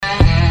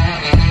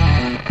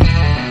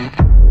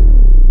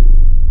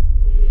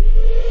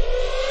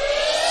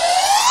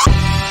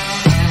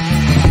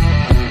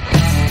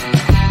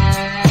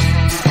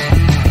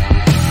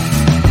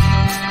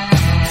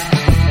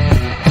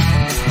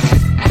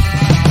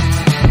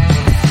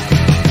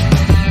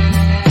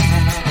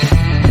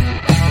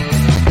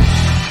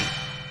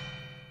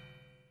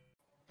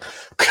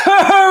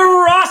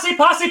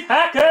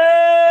Packer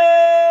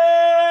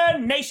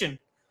Nation,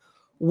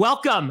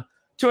 welcome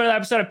to another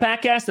episode of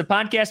Packcast, the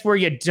podcast where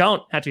you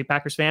don't have to be a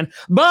Packers fan,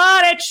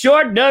 but it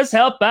sure does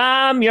help.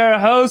 I'm your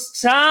host,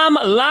 Tom,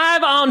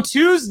 live on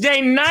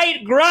Tuesday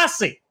night.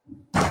 Grassi.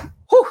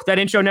 Whew, that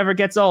intro never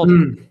gets old.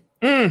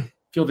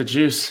 Feel the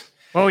juice.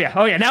 Oh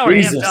yeah. Now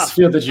we're amped up.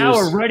 Feel the juice. Now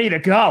we're ready to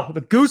go.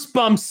 The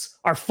goosebumps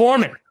are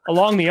forming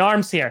along the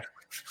arms here.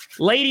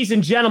 Ladies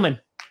and gentlemen,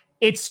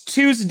 it's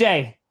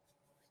Tuesday.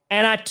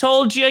 And I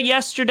told you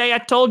yesterday, I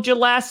told you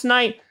last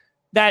night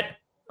that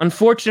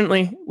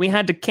unfortunately we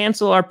had to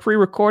cancel our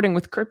pre-recording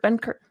with Kurt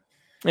Benkert.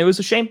 It was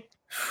a shame.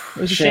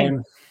 It was a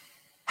shame.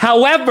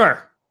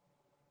 However,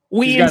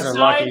 we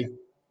inside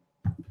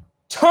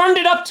turned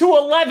it up to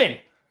 11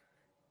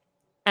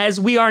 as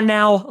we are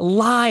now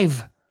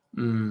live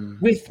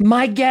with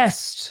my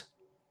guest,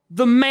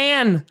 the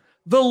man,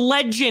 the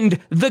legend,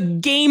 the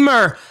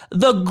gamer,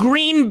 the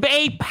Green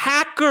Bay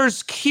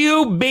Packers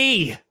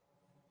QB,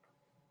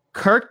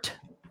 Kurt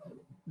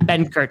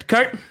Benkert.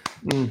 Kurt.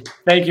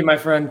 Thank you, my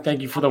friend. Thank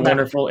you for the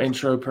wonderful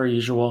intro per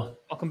usual.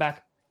 Welcome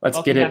back.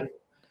 Let's get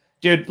it.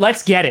 Dude,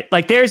 let's get it.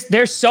 Like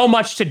there's so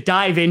much to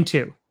dive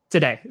into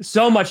today.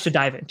 So much to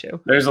dive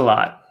into. There's a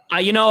lot.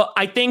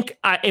 I think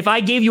if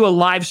I gave you a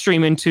live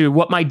stream into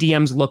what my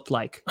DMs looked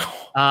like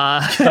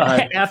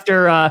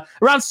after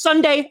around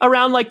Sunday,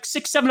 around like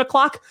 6-7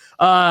 o'clock,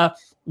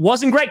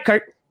 wasn't great,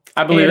 Kurt.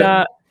 I believe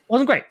it.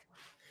 Wasn't great.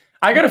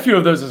 I got a few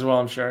of those as well,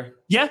 I'm sure.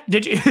 Yeah,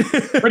 did you?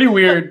 Pretty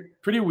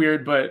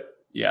weird, but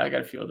yeah, I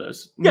got a few of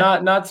those. Yeah.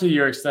 Not to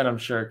your extent, I'm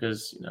sure,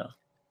 because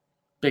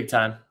big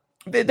time.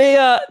 They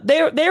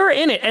were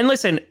in it. And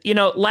listen,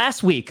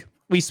 last week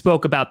we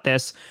spoke about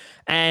this,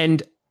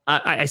 and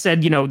I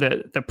said,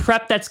 the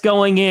prep that's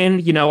going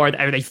in, are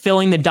they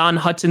filling the Don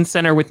Hutson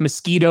Center with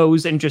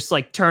mosquitoes and just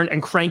like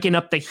cranking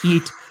up the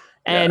heat?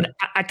 And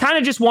I kind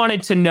of just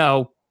wanted to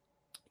know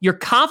your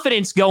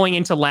confidence going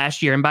into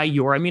last year, and by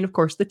I mean, of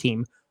course, the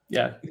team.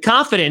 Yeah,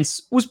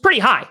 confidence was pretty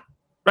high,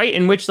 right?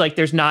 In which like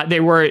there's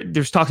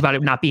talks about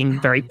it not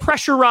being very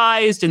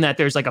pressurized, and that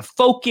there's like a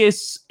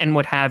focus and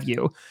what have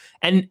you.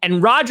 And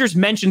Rodgers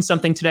mentioned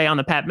something today on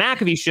the Pat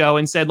McAfee show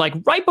and said like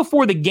right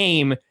before the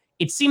game,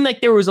 it seemed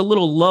like there was a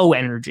little low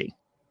energy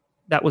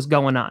that was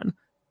going on.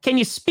 Can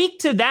you speak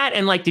to that?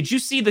 And like, did you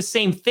see the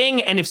same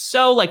thing? And if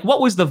so, like,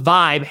 what was the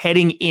vibe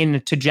heading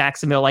into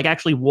Jacksonville, like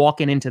actually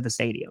walking into the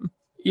stadium?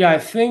 Yeah, I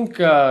think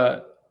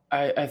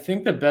I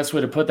think the best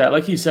way to put that,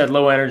 like you said,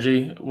 low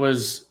energy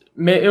was.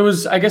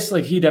 I guess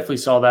like he definitely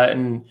saw that,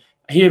 and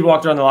he had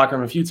walked around the locker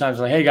room a few times,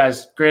 like, "Hey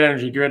guys, great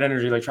energy,"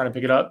 like trying to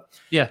pick it up.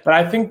 Yeah, but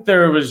I think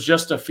there was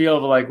just a feel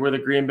of like we're the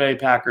Green Bay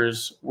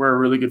Packers, we're a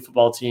really good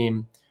football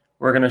team.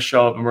 We're going to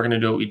show up and we're going to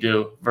do what we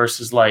do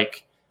versus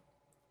like,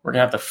 we're going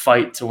to have to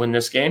fight to win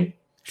this game.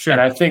 Sure.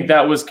 And I think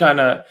that was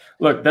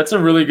that's a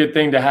really good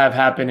thing to have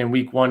happen in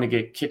week 1 to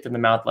get kicked in the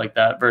mouth like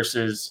that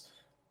versus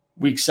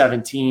week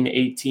 17,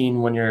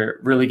 18, when you're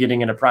really getting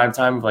into prime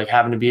time of like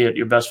having to be at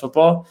your best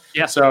football.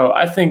 Yeah. So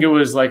I think it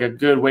was like a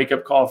good wake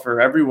up call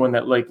for everyone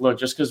that like, look,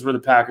 just because we're the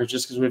Packers,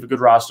 just because we have a good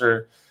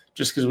roster,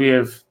 just because we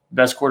have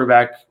best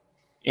quarterback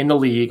in the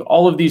league,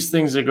 all of these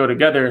things that go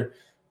together,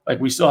 like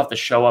we still have to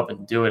show up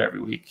and do it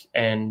every week.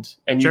 And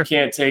you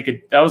can't take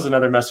it. That was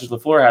another message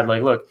LaFleur had.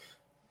 Like, look,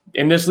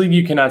 in this league,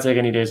 you cannot take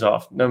any days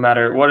off, no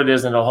matter what it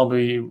is, and it'll humble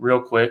you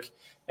real quick.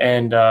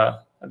 And I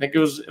think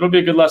it'll be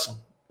a good lesson.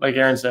 Like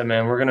Aaron said,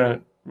 man, we're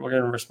gonna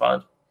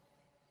respond.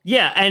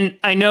 Yeah, and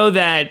I know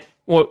that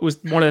what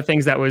was one of the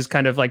things that was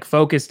kind of like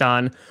focused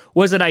on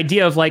was an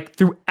idea of like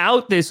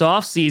throughout this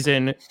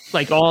offseason,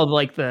 like all of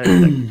like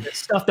the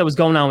stuff that was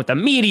going on with the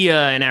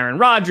media and Aaron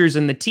Rodgers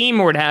and the team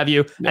or what have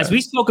you. Yeah. As we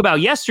spoke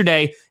about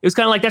yesterday, it was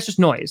kind of like, that's just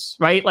noise,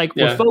 right? Like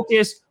we're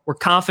focused, we're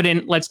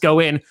confident, let's go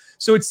in.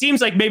 So it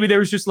seems like maybe there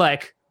was just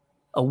like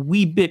a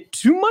wee bit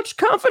too much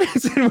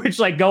confidence in which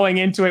like going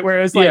into it, where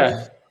it was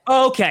like,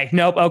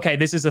 okay,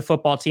 this is a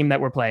football team that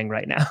we're playing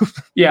right now.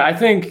 Yeah, I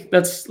think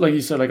that's like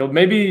you said, like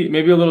maybe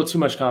a little too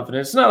much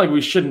confidence. It's not like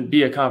we shouldn't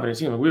be a confident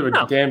team. Like, we have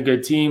a damn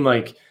good team.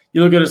 Like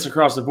you look at us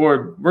across the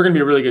board, we're going to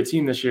be a really good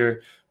team this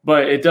year.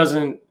 But it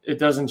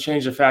doesn't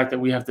change the fact that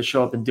we have to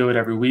show up and do it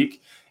every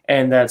week,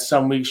 and that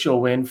some weeks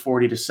you'll win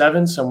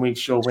 40-7, some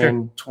weeks you'll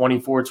win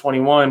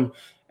 24-21.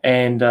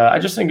 And I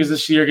just think as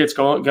this year gets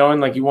going,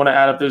 like you want to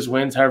add up those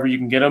wins however you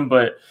can get them.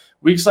 But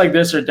weeks like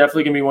this are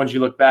definitely going to be ones you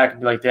look back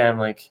and be like, damn,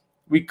 like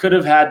we could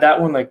have had that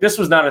one. Like this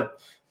was not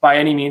by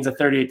any means a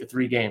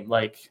 38-3 game.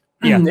 Like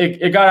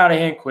it got out of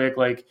hand quick.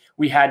 Like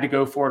we had to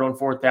go for it on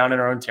 4th down in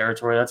our own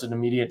territory. That's an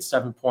immediate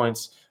 7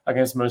 points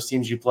against most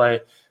teams you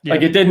play. Yeah.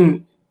 Like it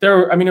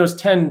was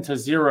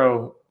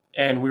 10-0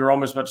 and we were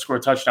almost about to score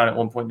a touchdown at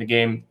one point in the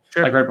game,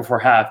 like right before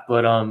half.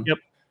 But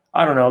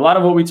I don't know. A lot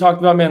of what we talked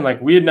about, man, like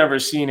we had never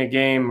seen a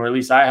game, or at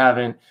least I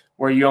haven't,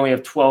 where you only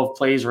have 12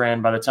 plays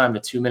ran by the time the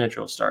 2-minute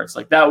drill starts.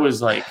 Like that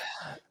was like,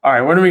 all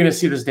right, when are we going to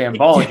see this damn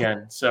ball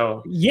again?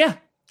 So yeah.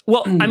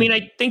 Well, I mean,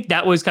 I think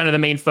that was kind of the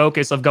main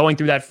focus of going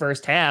through that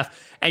first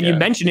half. And you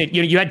mentioned it,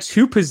 you had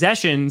 2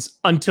 possessions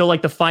until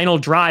like the final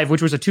drive,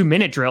 which was a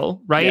 2-minute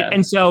drill, right? Yeah.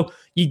 And so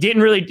you can't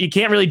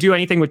really do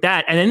anything with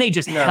that. And then they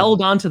just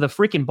held on to the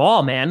freaking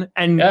ball, man.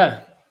 And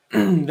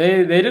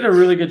they did a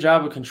really good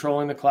job of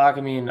controlling the clock.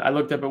 I mean, I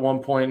looked up at one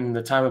point and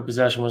the time of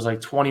possession was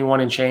like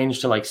 21 and change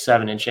to like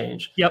 7 and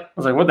change. Yep. I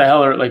was like, what the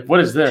hell what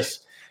is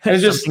this? And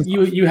it's just,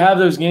 you have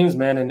those games,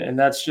 man. And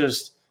that's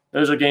just,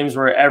 those are games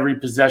where every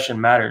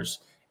possession matters.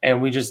 And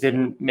we just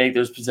didn't make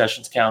those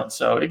possessions count.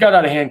 So it got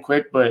out of hand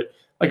quick, but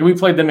like if we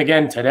played them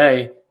again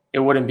today, it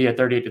wouldn't be a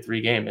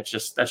 38-3 game. That's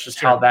just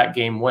how that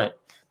game went.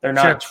 They're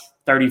not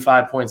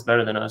 35 points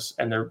better than us.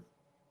 And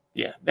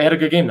they had a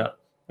good game though.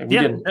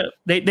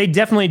 They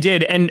definitely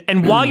did.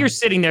 And while you're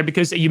sitting there,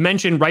 because you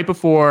mentioned right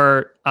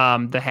before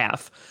the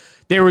half,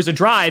 there was a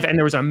drive and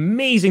there was an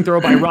amazing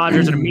throw by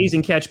Rodgers, an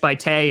amazing catch by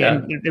Tay.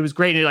 And it was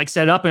great. And it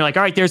set up and you're like,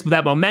 all right, there's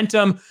that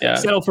momentum,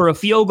 settle for a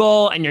field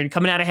goal. And you're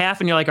coming out of half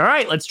and you're like, all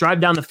right, let's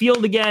drive down the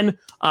field again.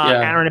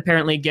 Aaron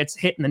apparently gets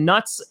hit in the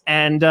nuts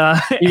and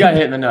he got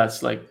hit in the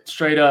nuts, like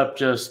straight up,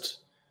 just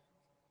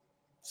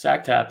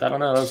sack tapped. I don't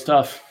know. That was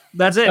tough.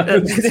 That's it.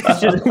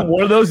 It's just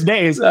one of those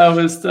days. That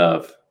was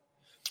tough.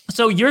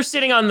 So you're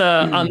sitting on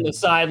the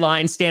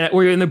sideline,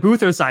 or you're in the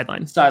booth or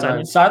sideline?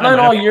 Sideline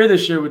all year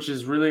this year, which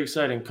is really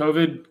exciting.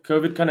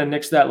 COVID kind of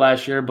nixed that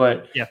last year,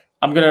 but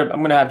I'm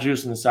gonna have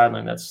juice in the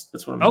sideline. That's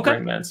what I'm gonna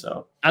bring, man.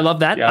 So I love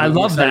that. I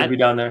love that. To be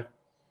down there.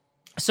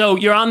 So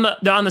you're on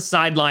the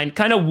sideline.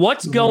 Kind of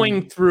what's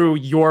going through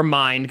your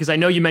mind? Because I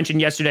know you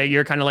mentioned yesterday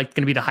you're kind of like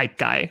going to be the hype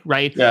guy,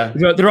 right? Yeah.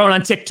 They're throwing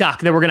on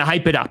TikTok that we're gonna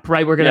hype it up,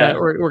 right? We're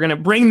gonna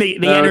bring the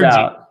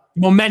energy,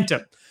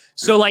 momentum.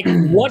 So like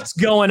what's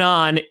going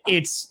on?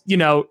 It's,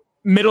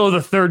 middle of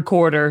the third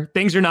quarter.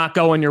 Things are not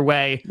going your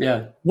way.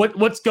 Yeah.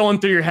 What's going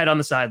through your head on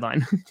the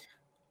sideline?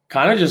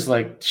 Kind of just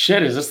like,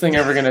 shit, is this thing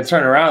ever going to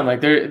turn around?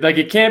 Like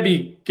it can't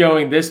be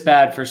going this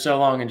bad for so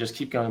long and just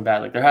keep going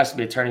bad. Like there has to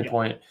be a turning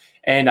point.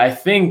 And I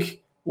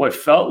think what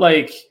felt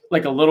like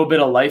a little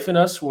bit of life in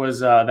us was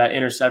that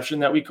interception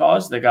that we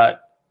caused that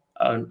got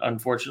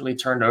unfortunately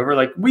turned over.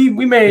 Like we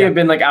may have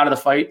been like out of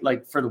the fight,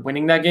 like for the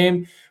winning that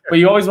game, but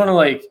you always want to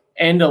like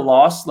end a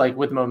loss like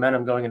with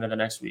momentum going into the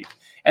next week.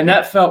 And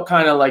that felt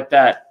kind of like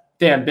that,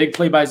 damn, big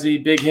play by Z,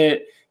 big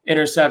hit,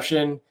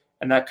 interception,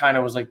 and that kind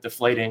of was like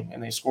deflating,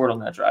 and they scored on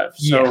that drive.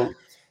 So,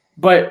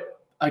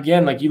 but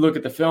again, like you look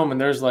at the film and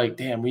there's like,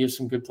 damn, we have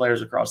some good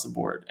players across the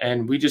board,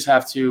 and we just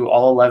have to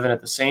all 11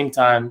 at the same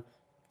time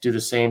do the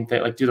same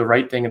thing, like do the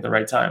right thing at the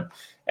right time.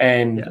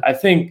 And I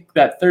think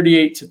that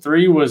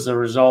 38-3 was a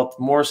result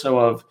more so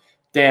of,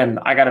 damn,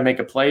 I got to make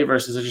a play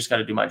versus I just got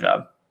to do my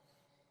job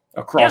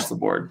across the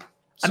board.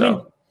 So. I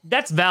mean,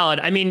 that's valid.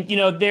 I mean,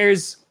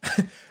 there's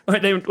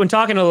when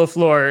talking to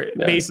LaFleur,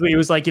 basically it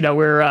was like,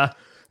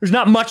 there's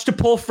not much to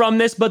pull from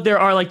this, but there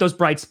are like those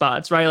bright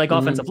spots, right? Like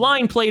offensive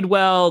line played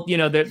well.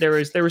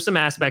 There were some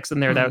aspects in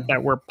there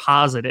that were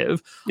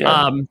positive.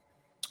 Yeah.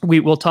 We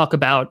will talk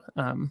about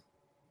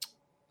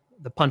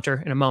the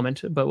punter in a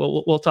moment, but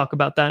we'll talk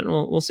about that and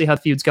we'll see how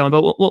the feud's going,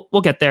 but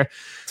we'll get there.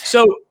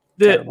 So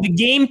the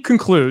game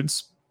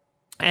concludes.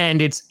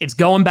 And it's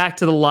going back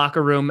to the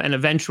locker room and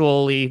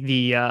eventually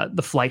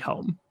the flight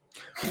home.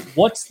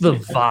 What's the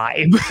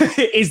vibe?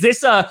 Is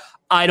this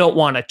I don't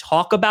want to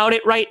talk about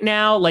it right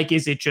now? Like,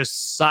 is it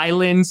just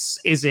silence?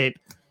 Is it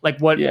like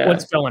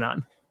what's going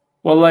on?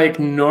 Well, like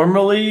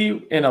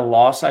normally in a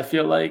loss, I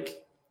feel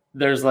like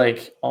there's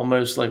like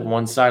almost like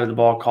one side of the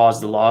ball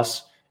caused the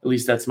loss. At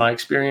least that's my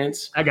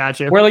experience. I got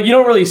you. Where like you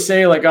don't really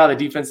say like, the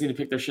defense need to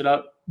pick their shit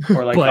up.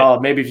 Or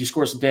like, maybe if you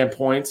score some damn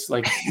points,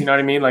 like, you know what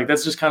I mean? Like,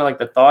 that's just kind of like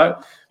the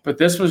thought. But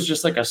this was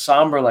just like a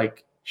somber,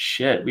 like,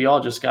 shit. We all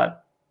just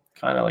got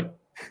kind of like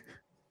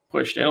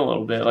pushed in a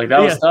little bit. Like,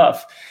 that was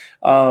tough.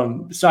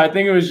 So I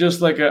think it was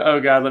just like, oh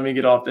God, let me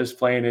get off this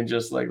plane and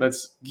just like,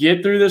 let's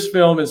get through this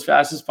film as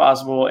fast as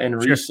possible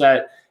and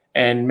reset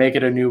and make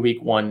it a new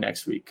week 1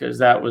 next week. Cause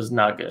that was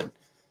not good.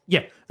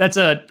 Yeah. That's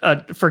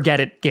a forget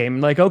it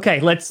game. Like, okay,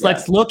 let's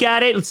look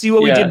at it. Let's see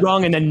what we did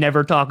wrong and then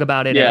never talk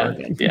about it ever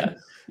again.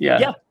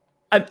 Yeah.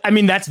 I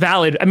mean, that's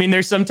valid. I mean,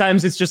 there's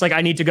sometimes it's just like,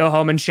 I need to go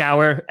home and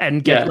shower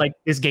and get like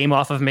this game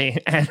off of me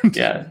and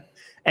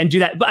do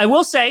that. But I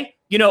will say,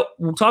 we're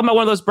talking about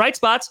one of those bright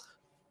spots.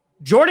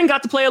 Jordan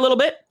got to play a little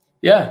bit.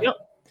 Yeah.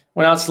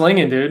 Went out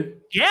slinging,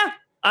 dude. Yeah.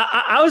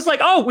 I was like,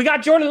 oh, we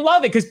got Jordan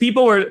Love it because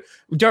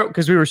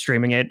we were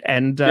streaming it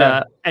and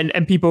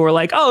people were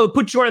like, oh,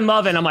 put Jordan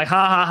Love in. I'm like,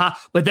 ha ha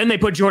ha. But then they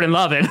put Jordan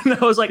Love in. And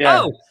I was like,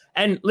 oh,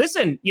 and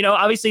listen,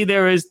 obviously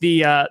there is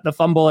the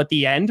fumble at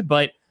the end,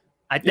 but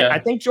I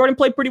think Jordan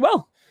played pretty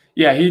well.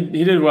 Yeah, he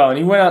did well, and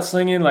he went out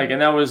slinging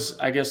and that was,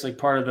 I guess, like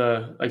part of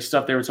the like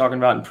stuff they were talking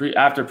about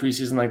after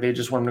preseason. Like they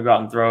just wanted him to go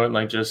out and throw it and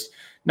like just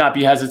not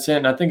be hesitant.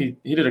 And I think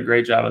he did a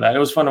great job of that. It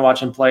was fun to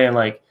watch him play, and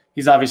like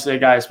he's obviously a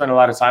guy I spent a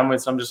lot of time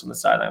with. So I'm just on the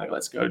sideline like,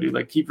 let's go, dude.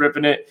 Like keep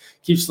ripping it,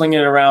 keep slinging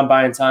it around,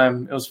 buying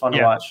time. It was fun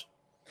to watch.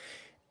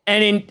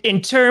 And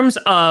in terms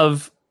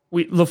of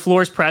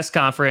LaFleur's press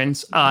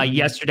conference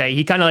yesterday,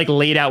 he kind of like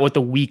laid out what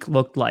the week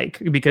looked like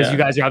because you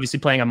guys are obviously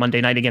playing on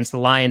Monday night against the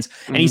Lions.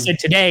 And he said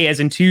today, as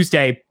in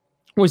Tuesday,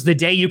 was the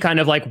day you kind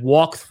of like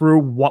walk through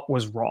what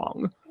was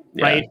wrong,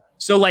 right?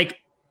 So like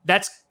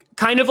that's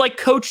kind of like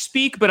coach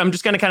speak, but I'm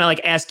just going to kind of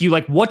like ask you,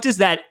 like, what does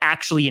that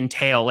actually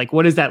entail? Like,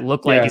 what does that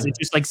look like? Is it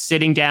just like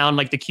sitting down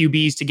like the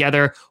QBs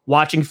together,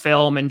 watching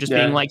film and just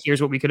being like,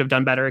 here's what we could have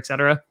done better, et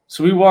cetera?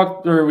 So we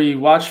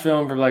watch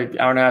film for like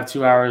hour and a half,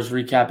 2 hours,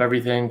 recap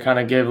everything, kind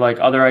of give like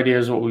other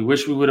ideas, what we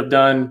wish we would have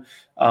done,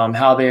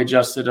 how they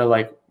adjusted to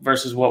like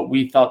versus what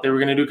we thought they were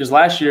going to do. Because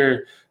last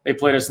year they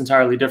played us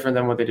entirely different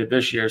than what they did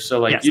this year. So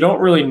like, you don't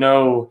really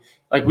know,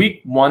 like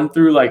week 1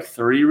 through like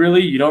 3,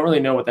 really, you don't really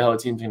know what the hell the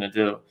team's going to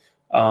do.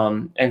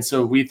 And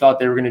so we thought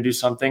they were going to do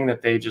something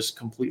that they just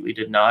completely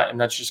did not. And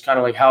that's just kind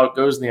of like how it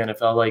goes in the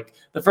NFL. Like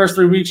the first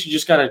 3 weeks, you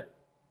just got to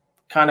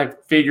kind of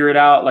figure it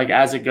out like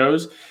as it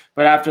goes.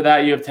 But after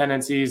that, you have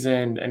tendencies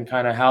and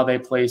kind of how they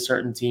play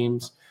certain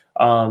teams.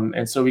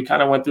 And so we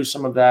kind of went through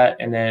some of that.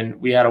 And then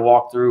we had a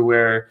walkthrough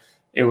where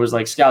it was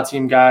like scout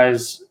team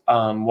guys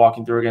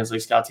walking through against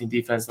like scout team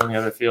defense on the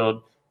other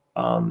field.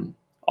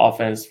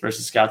 Offense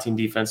versus scout team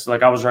defense. So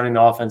like I was running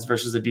the offense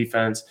versus the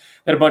defense.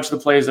 Then a bunch of the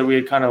plays that we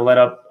had kind of let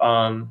up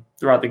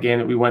throughout the game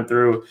that we went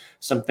through,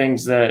 some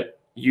things that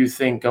you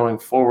think going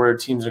forward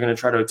teams are going to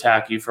try to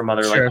attack you from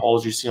other like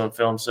holes you see on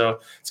film. So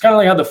it's kind of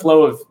like how the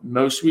flow of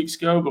most weeks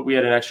go, but we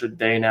had an extra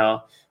day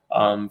now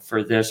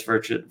for this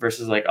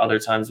versus like other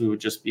times we would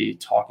just be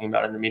talking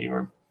about it in the meeting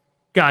room.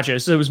 Gotcha.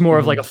 So it was more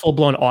of like a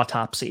full-blown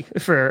autopsy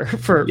for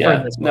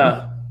this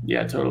one.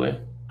 Yeah, totally.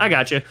 I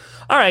got you.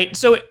 All right.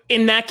 So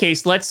in that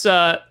case, let's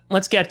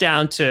get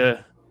down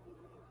to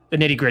the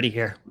nitty gritty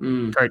here.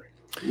 Kurt.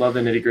 Love the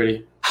nitty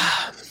gritty.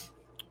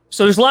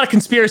 So there's a lot of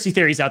conspiracy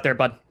theories out there,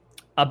 bud,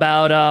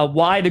 about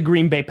why the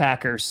Green Bay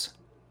Packers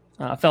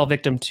fell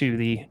victim to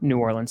the New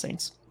Orleans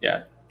Saints.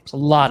 Yeah. There's a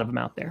lot of them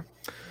out there.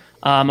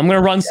 I'm going to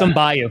run some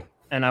by you,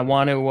 and I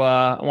want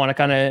to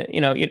kind of,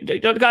 you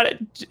don't got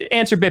to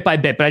answer bit by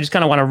bit, but I just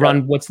kind of want to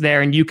run what's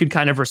there, and you could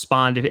kind of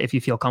respond if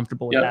you feel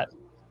comfortable with that.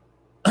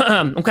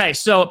 Okay,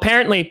 so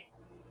apparently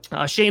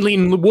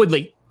Shailene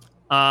Woodley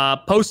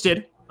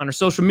posted on her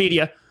social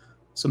media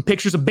some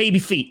pictures of baby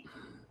feet.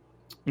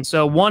 And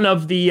so one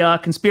of the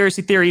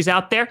conspiracy theories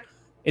out there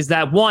is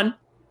that, one,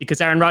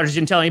 because Aaron Rodgers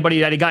didn't tell anybody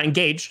that he got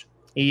engaged,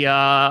 he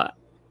has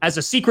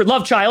a secret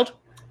love child.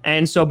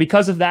 And so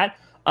because of that,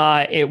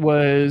 it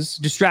was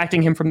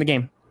distracting him from the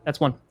game. That's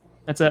one.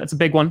 That's a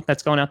big one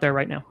that's going out there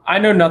right now. I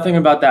know nothing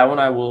about that one.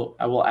 I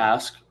will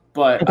ask,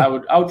 but I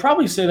would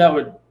probably say that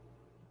would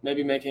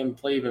maybe make him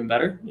play even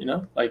better,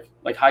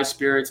 like high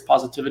spirits,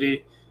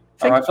 positivity.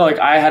 I felt like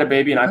I had a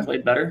baby and I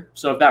played better.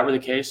 So if that were the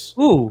case,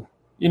 you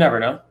never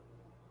know.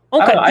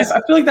 Okay. I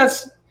feel like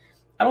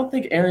I don't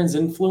think Aaron's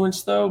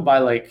influenced though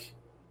by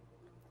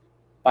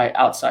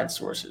outside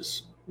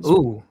sources.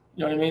 Ooh.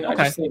 You know what I mean?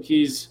 Okay. I just think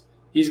he's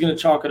going to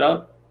chalk it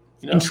up.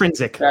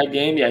 Intrinsic. That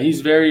game. Yeah.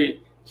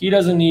 He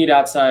doesn't need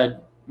outside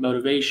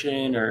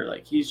motivation or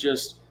like,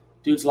 dude's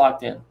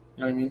locked in. You know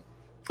what I mean?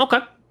 Okay.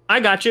 I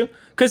got you.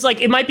 Because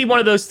like it might be one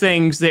of those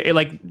things that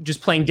like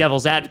just playing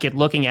devil's advocate,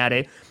 looking at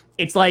it.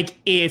 It's like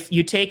if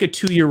you take a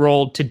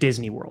 2-year-old to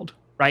Disney World,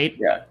 right?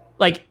 Yeah.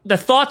 Like the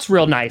thought's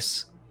real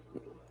nice.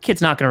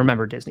 Kid's not going to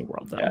remember Disney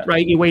World though,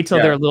 right? You wait till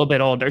they're a little bit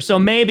older. So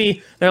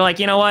maybe they're like,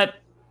 you know what?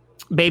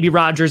 Baby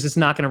Rodgers is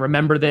not going to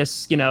remember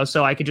this,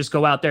 so I could just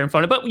go out there and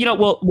fun it. But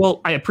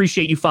I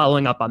appreciate you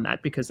following up on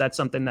that because that's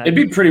something that it'd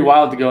be pretty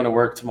wild to go into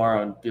work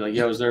tomorrow and be like,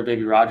 yo, is there a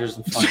Baby Rodgers?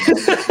 And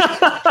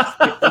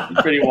that'd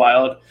be pretty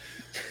wild.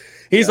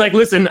 He's like,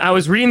 listen, I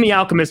was reading The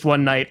Alchemist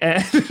one night,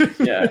 and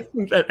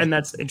and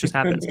it just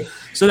happens.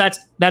 So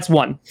that's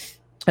one.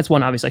 That's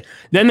one, obviously.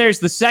 Then there's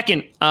the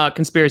second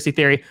conspiracy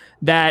theory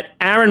that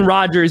Aaron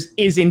Rodgers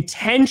is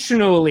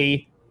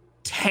intentionally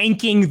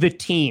tanking the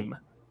team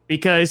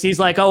because he's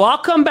like, oh, I'll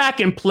come back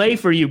and play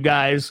for you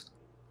guys.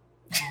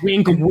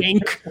 Wink,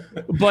 wink.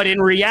 But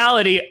in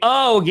reality,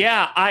 oh,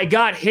 yeah, I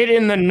got hit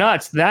in the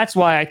nuts. That's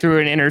why I threw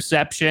an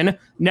interception.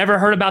 Never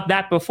heard about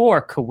that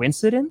before.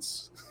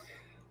 Coincidence?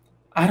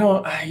 I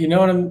don't,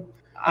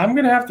 I'm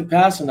going to have to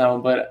pass on that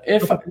one. But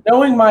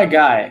knowing my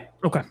guy,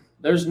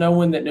 there's no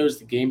one that knows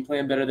the game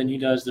plan better than he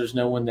does. There's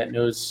no one that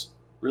knows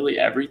really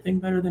everything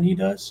better than he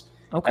does.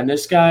 And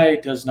this guy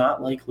does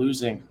not like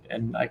losing.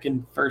 And I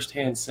can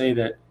firsthand say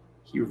that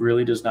he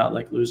really does not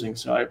like losing.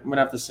 So I'm going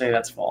to have to say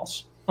that's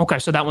false. Okay,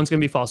 so that one's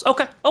going to be false.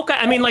 Okay.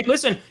 I mean,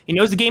 listen, he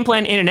knows the game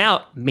plan in and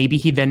out. Maybe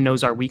he then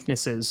knows our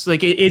weaknesses. Like,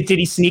 did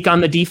he sneak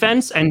on the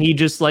defense and he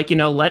just, let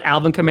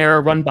Alvin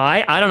Kamara run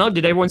by? I don't know.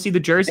 Did everyone see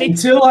the jersey?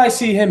 Until I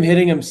see him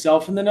hitting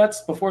himself in the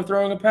nuts before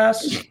throwing a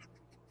pass,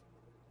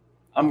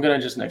 I'm going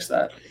to just nix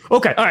that.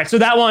 Okay, all right. So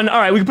that one,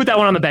 all right, we can put that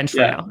one on the bench for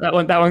now. That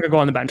one can go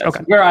on the bench. That's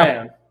okay. where I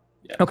am.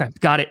 Yeah. Okay,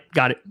 got it.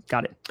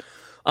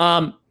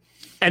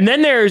 And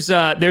then there's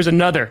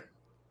another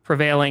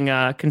prevailing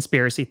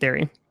conspiracy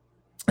theory.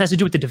 It has to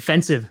do with the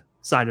defensive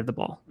side of the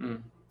ball.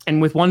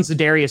 And with one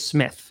Zadarius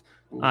Smith,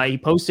 He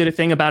posted a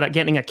thing about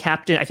getting a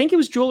captain. I think it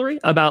was jewelry,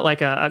 about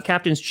like a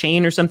captain's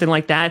chain or something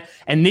like that.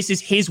 And this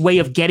is his way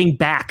of getting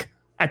back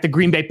at the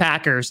Green Bay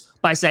Packers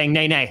by saying,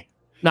 nay,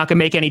 not going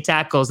to make any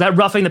tackles. That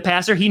roughing the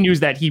passer, he knew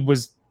that he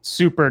was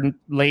super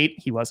late.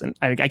 He wasn't.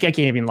 I can't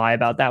even lie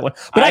about that one.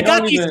 But I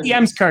got these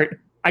DMs, Kurt.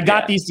 I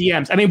got these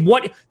DMs. I mean,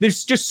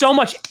 there's just so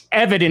much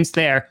evidence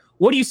there.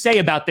 What do you say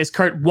about this,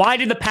 Kurt? Why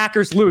did the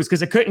Packers lose?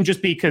 Because it couldn't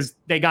just be because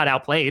they got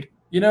outplayed.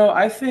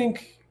 I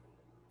think,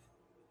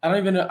 I don't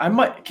even know.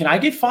 Can I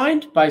get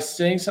fined by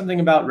saying something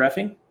about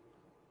reffing?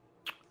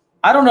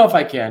 I don't know if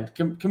I can.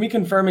 Can we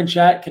confirm in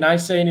chat? Can I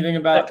say anything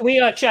about? Can we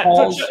chat?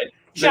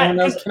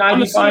 Chat. Can I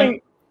be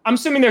fined? I'm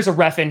assuming there's a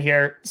ref in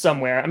here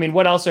somewhere. I mean,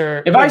 what else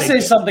are? If I say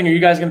something, are you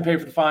guys going to pay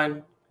for the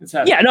fine?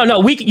 Yeah,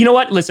 no. You know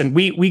what? Listen,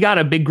 we got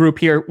a big group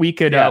here. We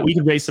could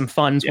raise some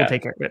funds. We'll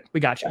take care of it. We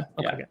got you.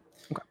 Okay.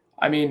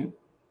 I mean,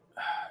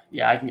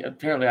 I can.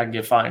 Apparently, I can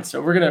get fined.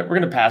 So we're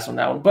gonna pass on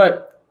that one.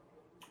 But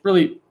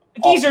really,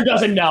 Geezer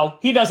doesn't know.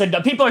 He doesn't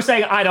know. People are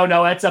saying, I don't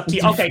know. That's up to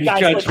you. Okay,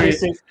 guys,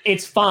 listen,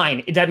 it's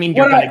fine. Does that mean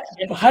you're going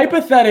to...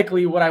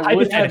 Hypothetically, what I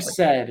would have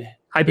said,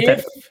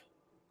 if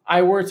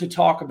I were to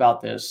talk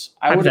about this,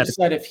 I would have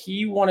said if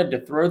he wanted to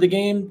throw the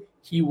game,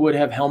 he would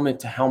have helmet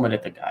to helmet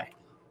at the guy.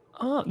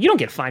 Oh, you don't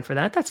get fined for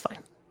that. That's fine.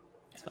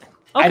 Okay.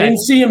 I didn't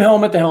see him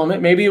helmet to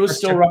helmet. Maybe it was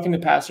still roughing the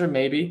passer,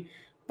 maybe.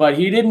 But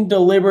he didn't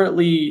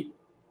deliberately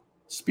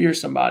spear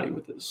somebody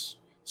with this.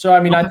 So, I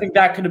mean, I think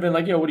that could have been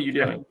like, what are you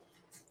doing?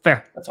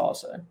 Fair. That's all I'll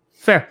say.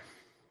 Fair.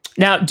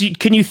 Now,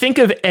 can you think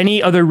of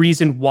any other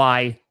reason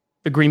why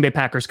the Green Bay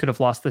Packers could have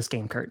lost this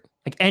game, Kurt?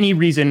 Like any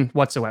reason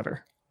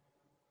whatsoever?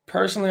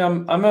 Personally,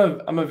 I'm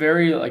a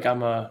very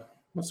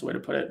what's the way to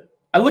put it?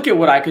 I look at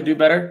what I could do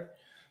better,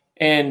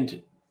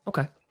 and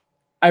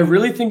I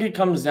really think it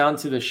comes down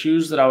to the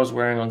shoes that I was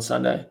wearing on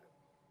Sunday,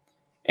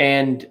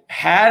 and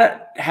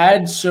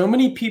had so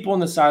many people on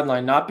the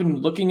sideline not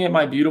been looking at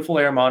my beautiful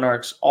Air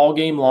Monarchs all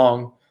game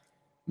long,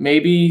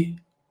 maybe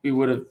we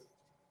would have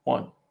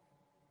won.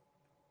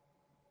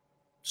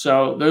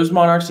 So those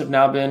Monarchs have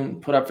now been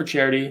put up for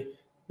charity.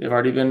 They've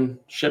already been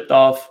shipped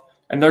off,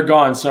 and they're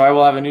gone. So I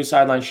will have a new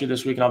sideline shoe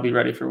this week, and I'll be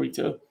ready for week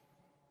 2.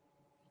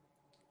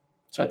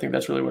 So I think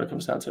that's really what it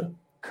comes down to.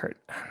 Kurt,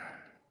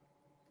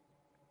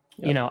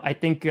 I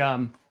think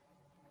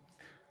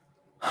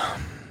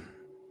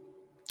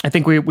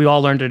we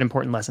all learned an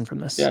important lesson from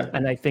this. Yeah.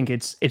 And I think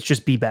it's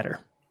just be better.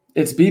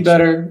 It's be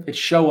better. It's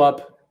show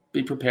up,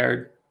 be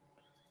prepared.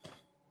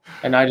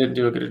 And I didn't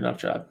do a good enough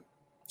job.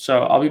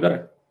 So I'll be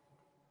better.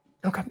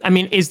 Okay. I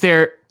mean, is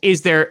there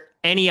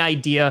any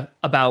idea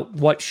about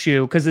what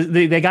shoe? Because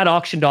they got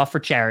auctioned off for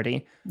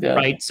charity,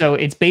 right? So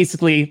it's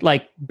basically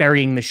like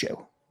burying the shoe,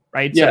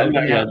 right?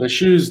 Yeah, the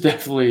shoe's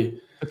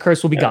definitely... The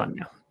curse will be gone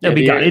now. They'll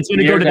be gone. It's going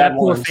to go to that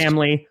poor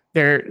family.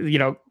 They're,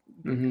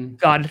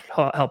 God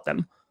help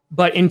them.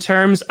 But in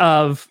terms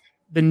of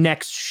the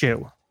next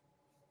shoe,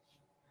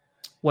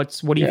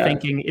 what are you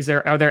thinking?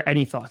 Are there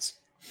any thoughts?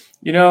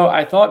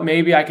 I thought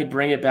maybe I could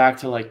bring it back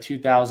to like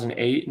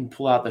 2008 and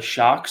pull out the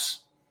shocks.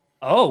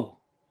 Oh.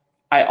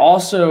 I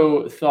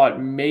also thought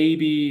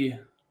maybe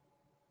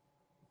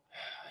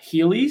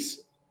Heelys,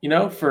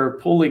 for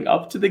pulling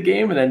up to the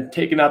game and then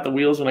taking out the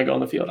wheels when I go on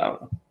the field. I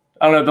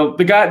don't know.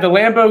 The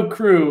Lambeau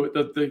crew,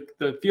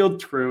 the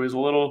field crew is a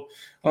little,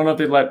 I don't know if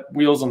they let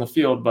wheels on the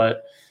field,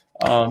 but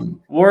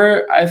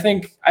I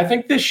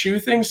think this shoe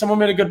thing, someone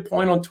made a good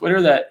point on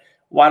Twitter that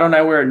why don't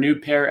I wear a new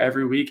pair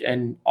every week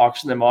and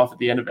auction them off at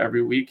the end of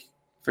every week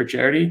for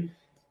charity?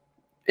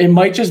 It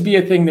might just be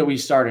a thing that we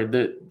started,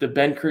 the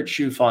Ben Kurt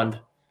Shoe Fund.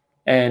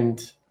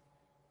 And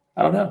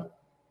I don't know.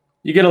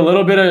 You get a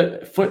little bit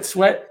of foot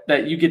sweat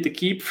that you get to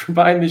keep for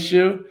buying the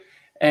shoe.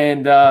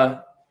 And I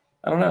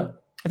don't know.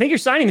 I think you're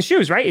signing the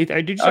shoes, right?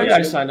 Did you sign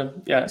I signed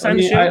them. Yeah. Let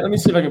me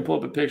see if I can pull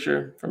up a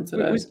picture from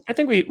today. I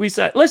think we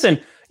said,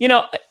 listen,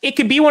 it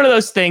could be one of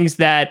those things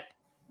that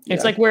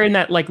it's like wearing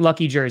that like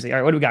lucky jersey. All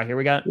right, what do we got here?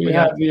 We got.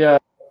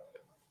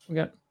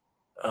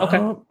 Okay.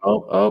 It's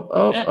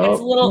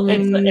a little.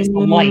 It's the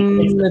light.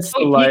 It's the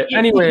light.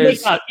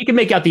 Anyways, you can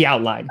make out the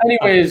outline.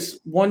 Anyways,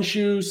 one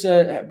shoe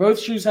said both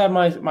shoes have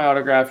my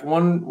autograph.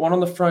 One on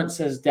the front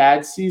says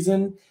Dad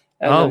Season,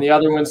 and then the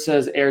other one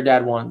says Air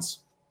Dad Ones.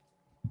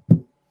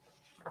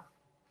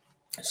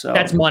 So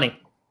that's money.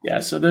 Yeah.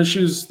 So those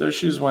shoes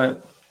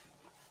went.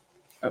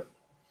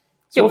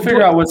 So we'll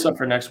figure out what's up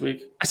for next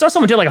week. I saw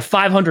someone did like a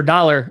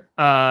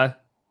 $500.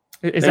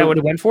 Is that what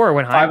it went for, or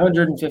went high?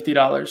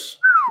 $550.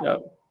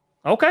 Yep.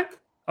 Okay.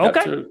 Yep,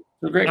 so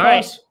a great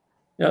cost.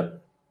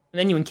 Yep. And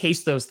then you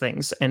encase those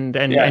things, and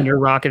you're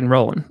rocking and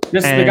rolling.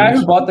 The guy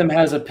who bought them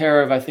has a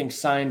pair of, I think,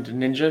 signed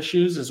Ninja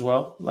shoes as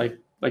well, like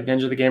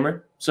Ninja the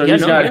Gamer. So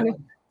he's got a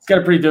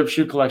pretty dope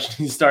shoe collection.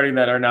 He's starting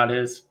that are not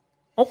his.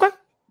 Okay.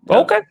 Yep.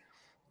 Okay.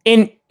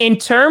 In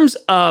terms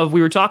of, we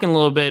were talking a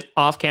little bit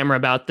off camera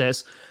about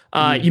this.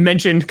 You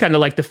mentioned kind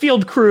of like the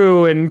field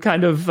crew and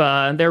kind of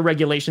their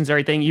regulations, and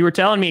everything. You were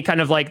telling me kind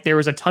of like there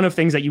was a ton of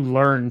things that you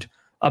learned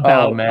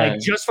about, like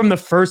just from the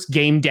first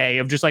game day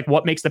of just like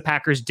what makes the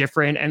Packers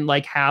different and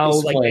like how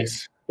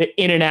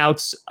the in and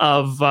outs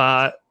of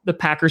the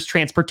Packers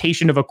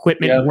transportation of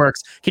equipment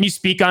works. Can you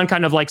speak on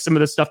kind of like some of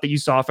the stuff that you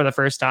saw for the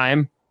first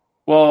time?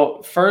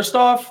 Well, first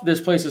off,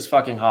 this place is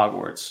fucking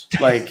Hogwarts.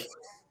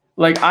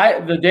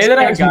 The day that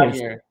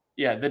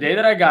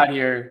I got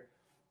here,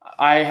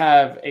 I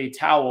have a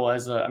towel I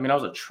was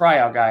a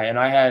tryout guy, and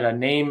I had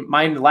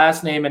my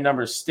last name and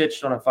number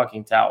stitched on a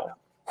fucking towel.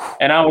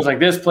 And I was like,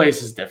 this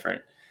place is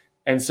different.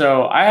 And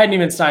so I hadn't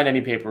even signed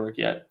any paperwork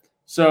yet.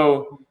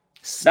 So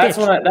that's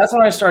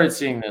when I started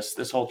seeing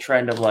this whole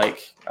trend of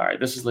like, all right,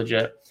 this is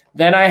legit.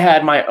 Then I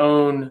had my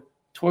own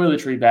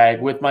toiletry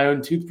bag with my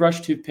own toothbrush,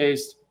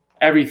 toothpaste,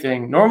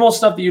 everything, normal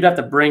stuff that you'd have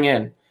to bring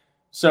in.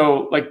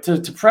 So like to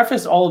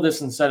preface all of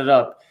this and set it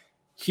up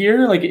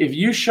here, like if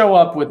you show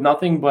up with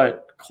nothing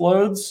but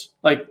clothes,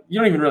 like you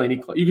don't even really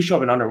need clothes. You can show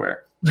up in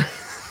underwear.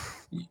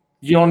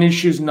 You don't need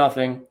shoes,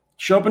 nothing.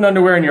 Show up in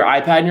underwear and your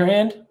iPad in your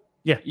hand.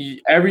 Yeah.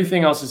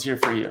 Everything else is here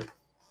for you.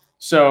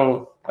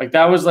 So like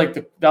that was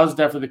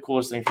definitely the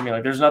coolest thing for me.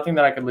 Like there's nothing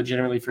that I could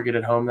legitimately forget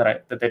at home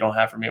that they don't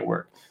have for me at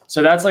work.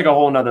 So that's like a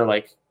whole nother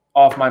like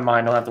off my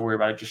mind. Don't have to worry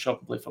about it. Just show up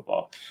and play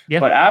football. Yeah.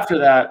 But after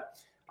that,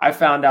 I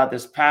found out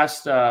this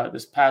past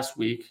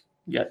week,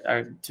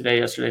 today,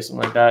 yesterday,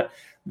 something like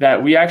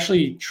that we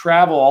actually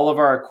travel all of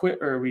our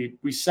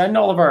we send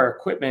all of our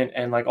equipment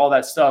and like all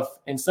that stuff,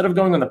 instead of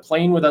going on the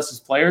plane with us as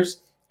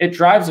players, it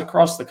drives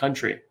across the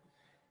country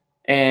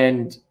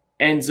and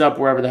ends up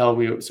wherever the hell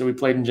we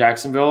played in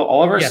Jacksonville.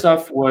 All of our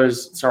stuff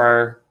was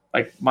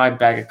like my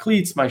bag of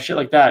cleats, my shit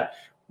like that,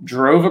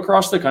 drove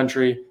across the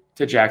country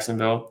to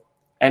Jacksonville,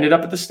 ended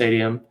up at the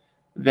stadium.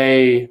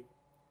 They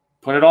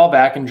put it all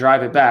back and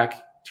drive it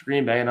back to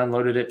Green Bay and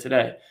unloaded it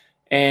today.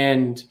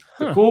 And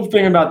the cool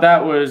thing about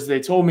that was they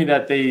told me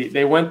that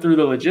they went through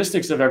the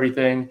logistics of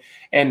everything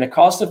and the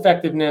cost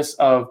effectiveness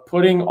of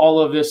putting all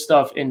of this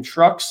stuff in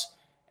trucks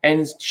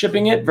and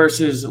shipping it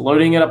versus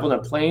loading it up on a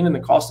plane and the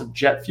cost of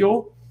jet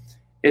fuel.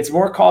 It's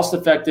more cost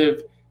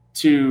effective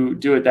to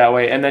do it that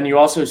way. And then you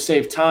also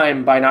save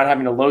time by not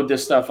having to load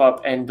this stuff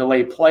up and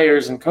delay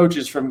players and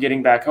coaches from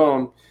getting back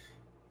home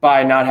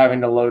by not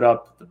having to load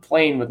up the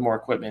plane with more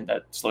equipment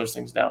that slows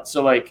things down.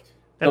 So like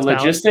the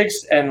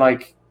logistics and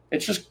like,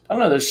 it's just, I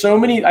don't know, there's so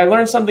many, I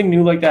learn something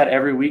new like that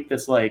every week.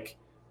 That's like,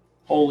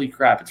 holy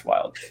crap, it's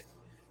wild.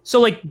 So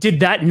like, did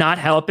that not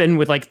happen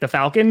with like the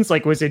Falcons?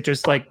 Like, was it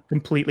just like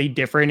completely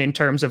different in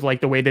terms of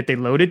like the way that they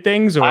loaded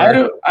things? Or I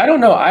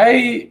don't know.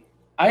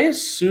 I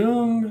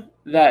assume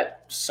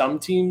that some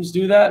teams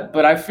do that,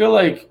 but I feel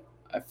like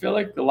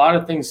a lot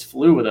of things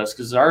flew with us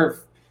because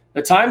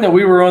the time that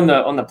we were on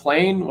the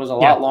plane was a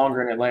lot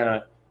longer in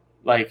Atlanta,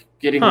 like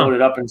getting loaded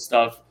up and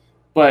stuff.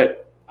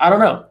 But I don't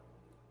know.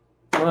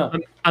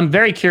 I'm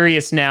very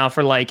curious now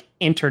for like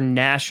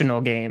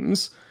international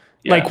games.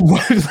 Yeah.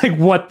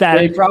 What that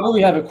they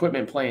probably have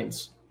equipment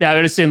planes. Yeah, I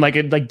would assume like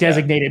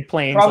designated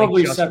planes.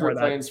 Probably like separate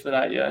planes for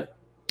that, yeah.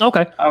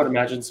 Okay. I would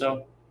imagine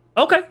so.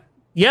 Okay.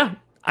 Yeah.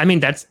 I mean,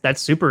 that's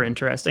super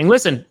interesting.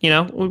 Listen,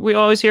 we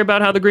always hear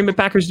about how the Green Bay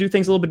Packers do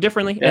things a little bit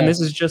differently, and this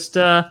is just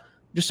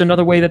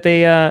another way that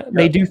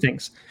they do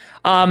things.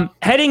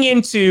 Heading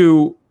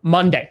into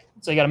Monday.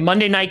 So you got a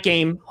Monday night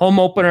game, home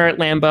opener at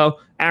Lambeau.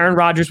 Aaron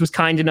Rodgers was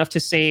kind enough to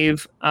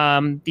save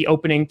the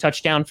opening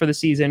touchdown for the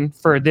season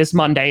for this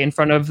Monday in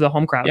front of the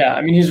home crowd. Yeah,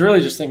 I mean, he's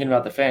really just thinking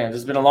about the fans.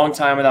 It's been a long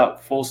time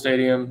without full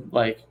stadium,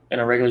 like in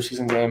a regular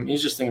season game.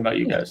 He's just thinking about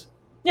you guys.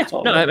 Yeah,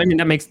 no, I mean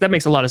that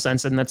makes a lot of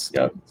sense, and it's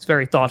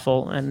very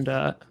thoughtful and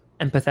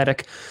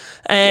empathetic.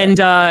 And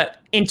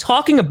in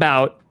talking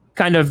about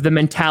kind of the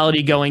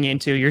mentality going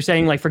into, you're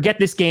saying like, forget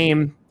this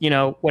game,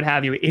 what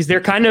have you. Is there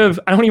kind of,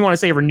 I don't even want to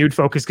say a renewed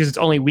focus because it's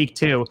only week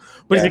 2,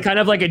 but is it kind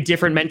of like a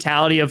different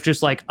mentality of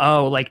just like,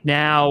 oh, like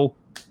now,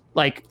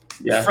 like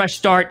fresh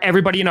start,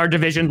 everybody in our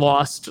division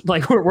lost,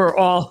 like we're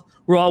all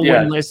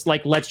winless,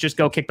 like let's just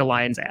go kick the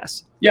Lions'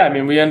 ass. Yeah, I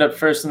mean, we end up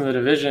first in the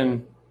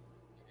division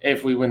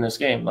if we win this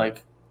game,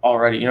 like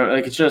already,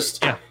 like it's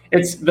just,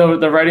 it's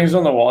the writing's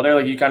on the wall there.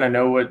 Like you kind of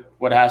know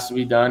what has to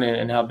be done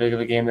and how big of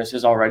a game this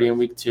is already in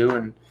week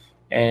 2.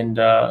 And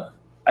I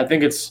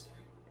think it's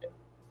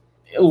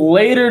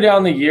later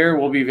down the year,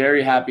 we'll be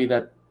very happy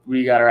that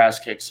we got our ass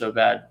kicked so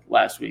bad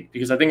last week,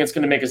 because I think it's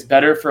going to make us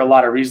better for a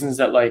lot of reasons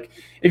that, like,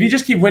 if you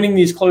just keep winning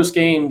these close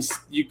games,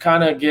 you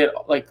kind of get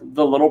like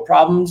the little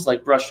problems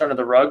like brushed under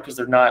the rug because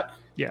they're not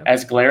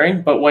as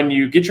glaring. But when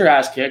you get your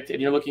ass kicked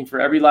and you're looking for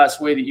every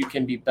last way that you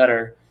can be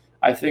better,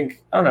 I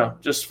think, I don't know,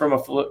 just from a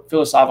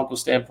philosophical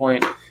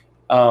standpoint,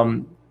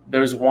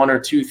 there's 1 or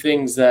 2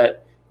 things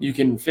that you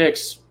can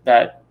fix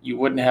that you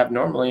wouldn't have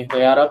normally.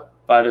 They add up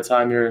by the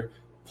time you're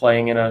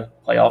playing in a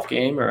playoff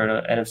game or in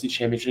an NFC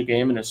championship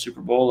game in a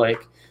Super Bowl.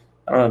 Like,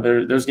 I don't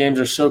know, those games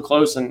are so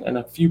close, and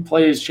a few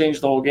plays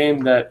change the whole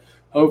game that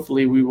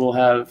hopefully we will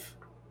have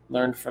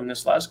learned from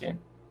this last game.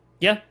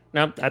 Yeah,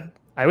 no,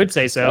 I would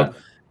say so. Yeah.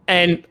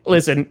 And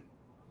listen,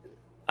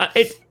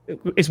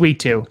 it's week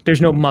 2.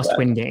 There's no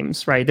must-win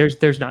games, right?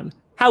 There's none.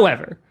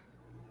 However,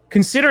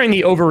 considering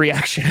the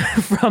overreaction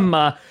from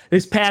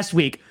this past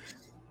week,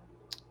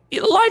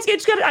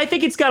 Lionsgate's got, I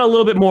think it's got a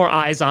little bit more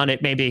eyes on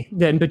it maybe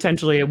than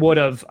potentially it would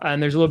have.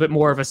 And there's a little bit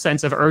more of a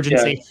sense of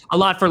urgency. Yeah. A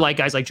lot for like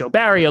guys like Joe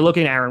Barry,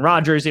 looking at Aaron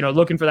Rodgers,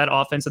 looking for that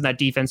offense and that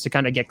defense to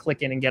kind of get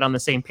clicking and get on the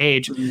same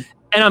page. Mm-hmm.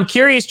 And I'm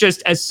curious,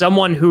 just as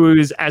someone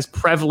who's as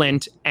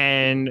prevalent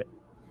and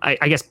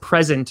I guess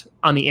present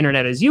on the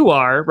internet as you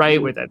are, right?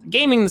 Mm-hmm. With the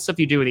gaming, the stuff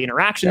you do, with the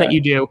interaction that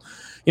you do,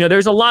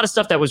 there's a lot of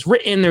stuff that was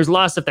written, there's a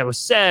lot of stuff that was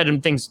said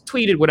and things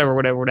tweeted,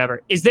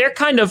 whatever. Is there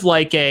kind of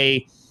like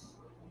a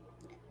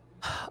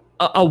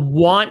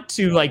want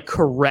to like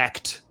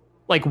correct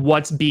like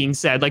what's being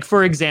said? Like,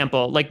 for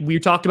example, like we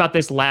talked about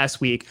this last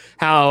week,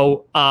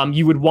 how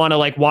you would want to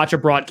like watch a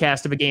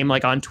broadcast of a game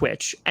like on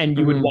Twitch and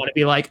you would want to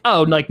be like,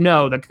 oh, like,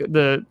 no,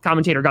 the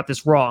commentator got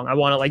this wrong. I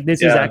want to like,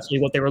 this is actually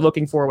what they were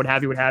looking for, what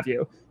have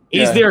you.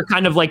 Is there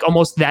kind of like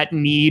almost that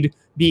need,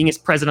 being as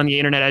present on the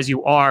internet as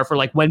you are, for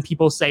like when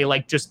people say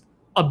like just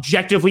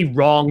objectively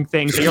wrong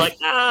things and you're like,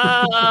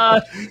 no,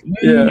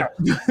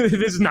 this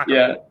is not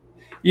good.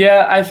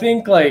 Yeah, I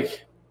think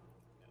like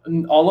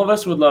all of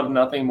us would love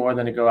nothing more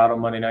than to go out on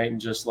Monday night and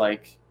just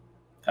like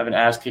have an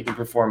ass-kicking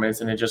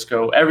performance and it just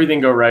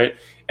everything go right.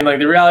 And like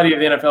the reality of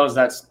the NFL is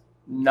that's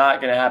not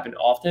going to happen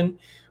often.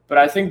 But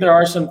I think there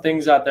are some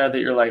things out there that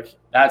you're like,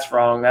 that's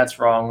wrong.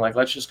 Like,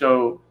 let's just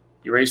go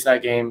erase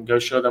that game, go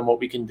show them what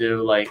we can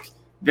do. Like,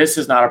 this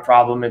is not a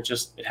problem. It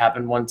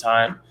happened one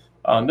time.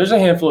 There's a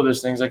handful of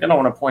those things. Like, I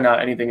don't want to point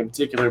out anything in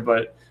particular,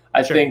 but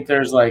I think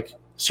there's like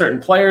certain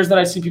players that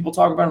I see people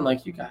talk about. I'm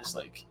like, you guys,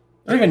 like,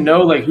 I don't even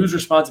know like whose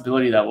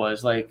responsibility that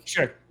was. Like,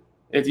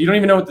 you don't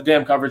even know what the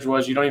damn coverage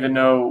was. You don't even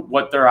know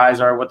what their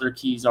eyes are, what their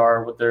keys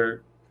are, what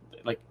they're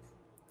like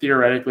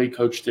theoretically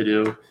coached to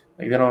do.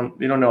 Like, they don't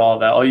know all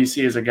of that. All you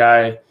see is a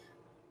guy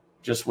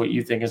just what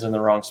you think is in the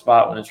wrong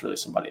spot when it's really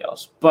somebody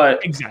else.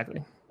 But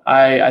exactly,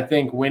 I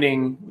think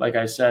winning, like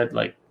I said,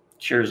 like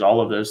cures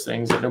all of those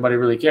things that nobody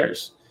really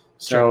cares.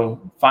 So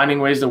finding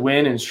ways to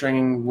win and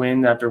stringing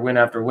win after win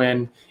after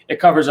win, it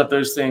covers up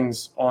those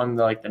things on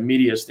the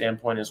media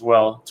standpoint as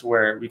well, to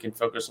where we can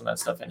focus on that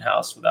stuff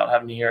in-house without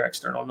having to hear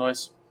external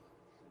noise.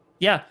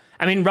 Yeah.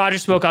 I mean, Roger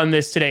spoke on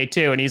this today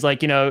too, and he's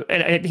like, and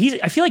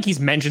I feel like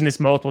he's mentioned this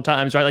multiple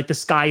times, right? Like the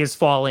sky is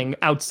falling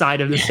outside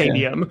of the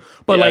stadium,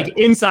 but like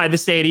inside the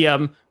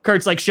stadium,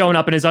 Kurt's like showing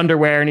up in his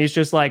underwear and he's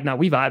just like, no,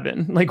 we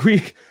vibing. Like we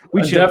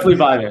definitely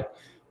vibing.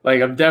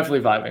 Like, I'm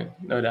definitely vibing,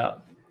 no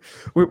doubt.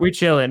 We're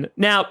chilling.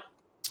 Now,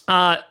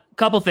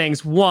 couple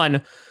things.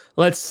 One,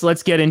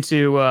 let's get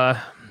into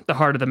the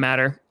heart of the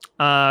matter.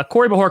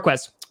 Corey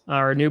Bojorquez,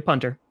 our new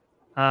punter.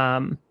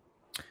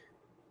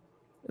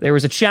 There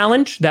was a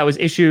challenge that was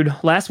issued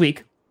last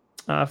week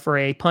for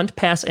a punt,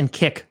 pass, and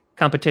kick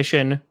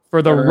competition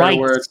for the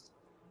rights.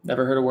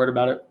 Never heard a word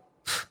about it.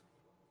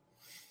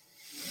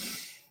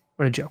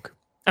 What a joke!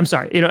 I'm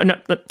sorry. We'll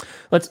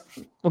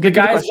get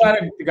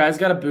the guy's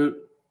got a boot,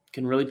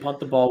 can really punt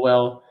the ball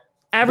well.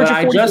 Average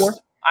of 44.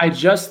 I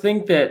just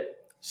think that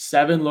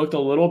 7 looked a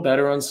little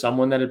better on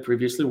someone that had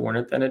previously worn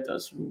it than it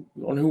does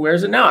on who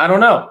wears it now. I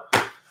don't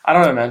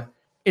know, man.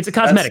 It's a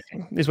cosmetic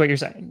thing, is what you're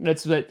saying.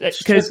 That's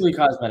strictly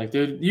cosmetic,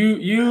 dude.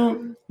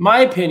 You, my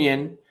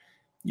opinion,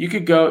 you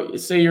could go,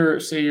 say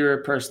you're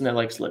a person that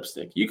likes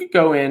lipstick. You could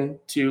go in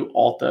to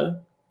Ulta,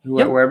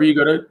 wherever you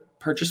go to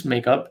purchase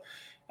makeup,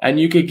 and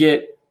you could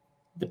get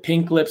the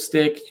pink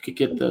lipstick. You could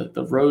get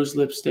the rose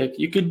lipstick.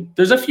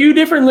 There's a few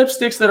different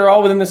lipsticks that are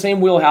all within the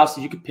same wheelhouse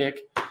that you could pick.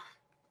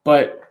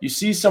 But you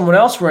see someone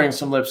else wearing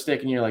some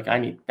lipstick, and you're like, I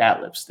need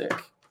that lipstick.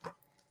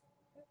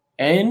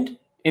 And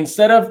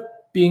instead of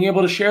being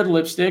able to share the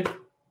lipstick,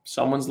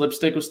 someone's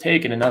lipstick was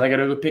taken, and now they got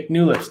to go pick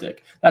new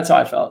lipstick. That's how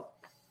I felt.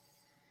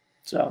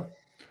 So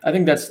I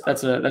think that's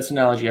an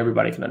analogy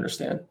everybody can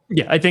understand.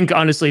 Yeah, I think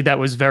honestly that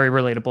was very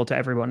relatable to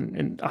everyone,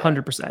 in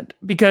 100%.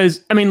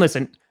 Because I mean,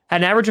 listen,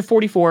 had an average of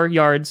 44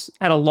 yards,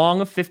 had a long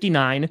of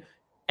 59,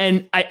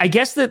 and I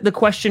guess the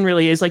question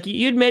really is like,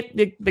 you admit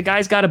the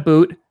guy's got a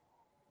boot,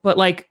 but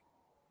like,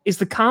 is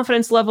the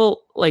confidence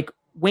level like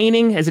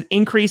waning? Has it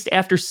increased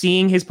after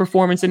seeing his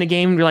performance in a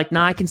game? You're like,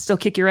 nah, I can still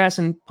kick your ass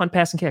and punt,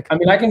 pass, and kick. I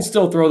mean, I can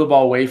still throw the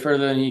ball way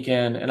further than he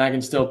can, and I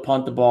can still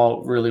punt the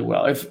ball really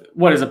well.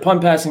 What is a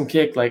punt, pass, and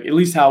kick? Like, at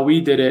least how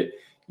we did it,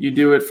 you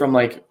do it from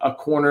like a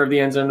corner of the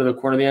end zone to the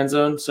corner of the end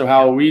zone. So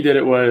how we did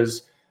it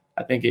was,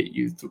 I think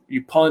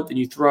you punt and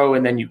you throw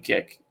and then you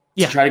kick.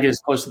 Yeah. To try to get as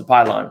close to the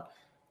pylon.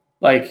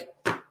 Like,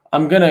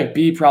 I'm going to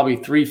be probably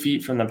 3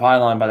 feet from the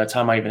pylon by the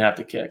time I even have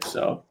to kick.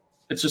 So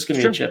it's just going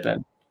to be a chip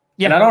in.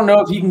 Yeah. And I don't know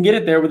if he can get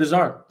it there with his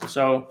arm.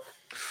 So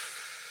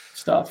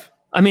stuff.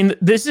 I mean,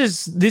 this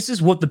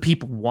is what the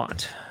people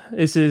want.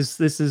 This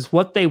is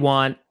what they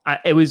want.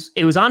 It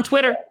was on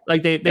Twitter.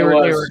 Like they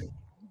were,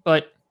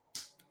 but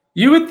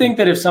you would think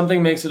that if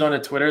something makes it onto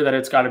Twitter that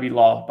it's got to be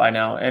law by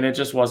now, and it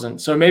just wasn't.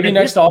 So maybe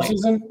next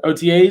offseason,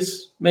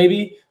 OTAs,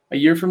 maybe a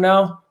year from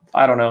now.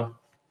 I don't know.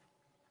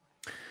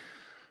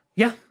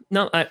 Yeah.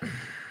 No,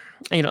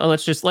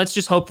 let's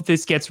just hope that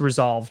this gets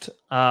resolved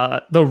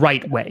the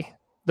right way.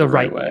 the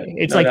right way.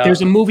 It's like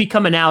there's a movie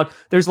coming out.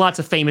 There's lots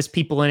of famous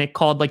people in it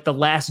called like The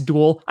Last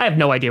Duel. I have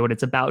no idea what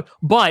it's about,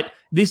 but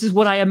this is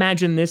what I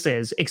imagine this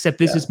is, except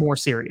this is more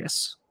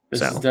serious.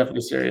 This is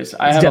definitely serious.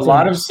 I have a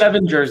lot of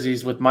 7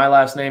 jerseys with my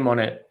last name on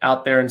it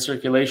out there in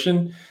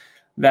circulation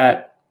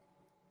that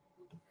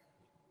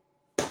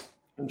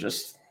I'm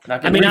just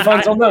not getting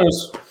refunds on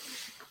those.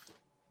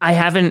 I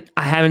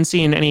haven't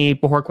seen any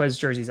Bojorquez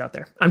jerseys out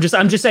there. I'm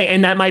just saying,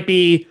 and that might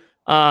be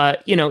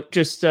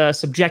just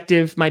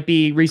subjective, might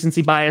be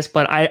recency bias,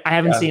 but I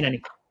haven't seen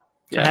any.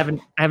 Yeah.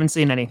 I haven't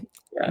seen any.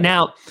 Yeah.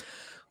 Now,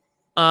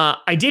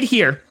 I did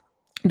hear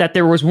that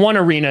there was one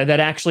arena that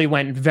actually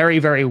went very,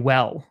 very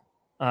well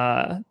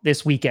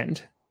this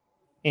weekend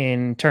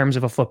in terms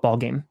of a football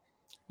game.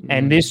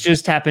 And this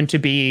just happened to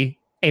be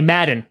a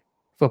Madden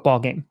football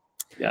game.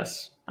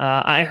 Yes.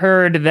 I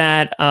heard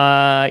that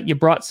you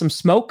brought some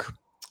smoke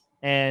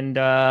and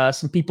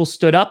some people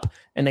stood up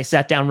and they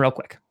sat down real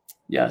quick.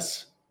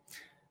 Yes.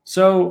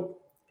 So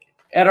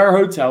at our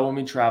hotel, when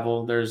we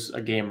travel, there's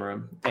a game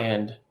room,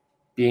 and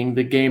being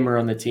the gamer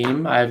on the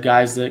team, I have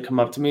guys that come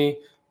up to me,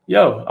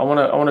 yo, I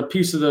want a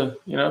piece of the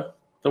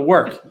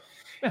work.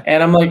 Yeah.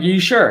 And I'm like, are you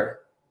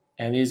sure?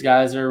 And these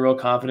guys are real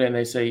confident and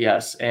they say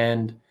yes.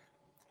 And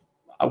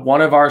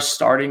one of our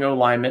starting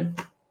O-linemen,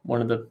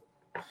 one of the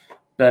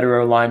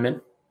better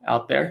O-linemen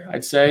out there,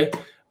 I'd say,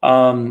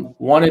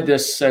 wanted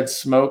this said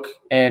smoke,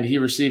 and he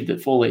received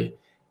it fully.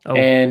 Oh.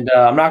 And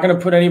I'm not going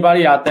to put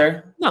anybody out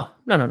there. No.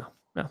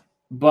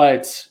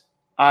 But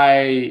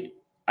I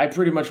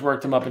pretty much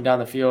worked him up and down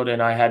the field,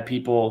 and I had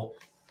people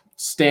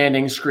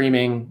standing,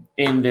 screaming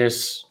in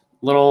this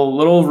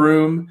little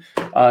room,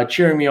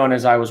 cheering me on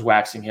as I was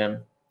waxing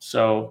him.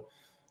 So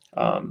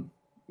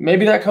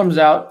maybe that comes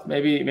out.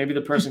 Maybe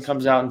the person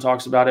comes out and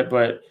talks about it.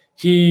 But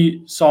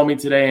he saw me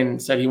today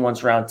and said he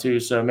wants round 2.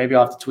 So maybe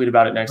I'll have to tweet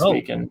about it next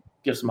week and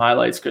give some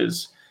highlights,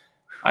 because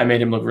I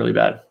made him look really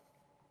bad.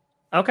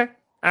 Okay.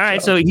 All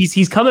right. So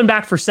he's coming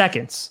back for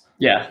seconds.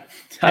 Yeah.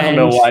 I don't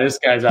know why this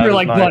guy's out. You're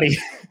like, buddy,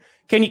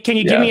 can you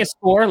give me a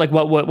score? Like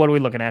what are we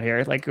looking at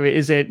here? Like,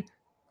 is it?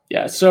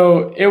 Yeah.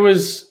 So it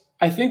was,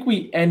 I think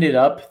we ended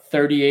up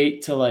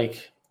 38 to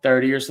like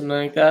 30 or something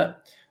like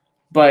that.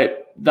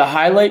 But the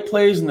highlight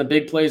plays and the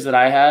big plays that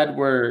I had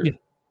were,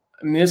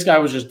 I mean, this guy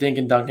was just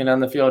dinking dunking on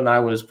the field, and I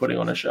was putting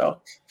on a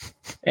show.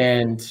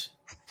 And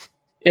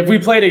if we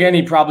played again,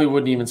 he probably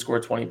wouldn't even score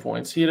 20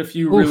 points. He had a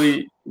few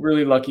really,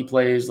 really lucky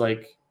plays.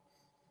 Like,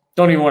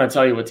 don't even want to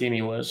tell you what team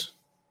he was.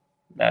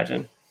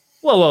 Imagine.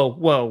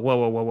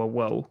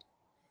 Whoa.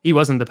 He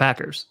wasn't the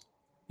Packers.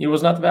 He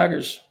was not the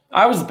Packers.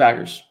 I was the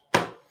Packers.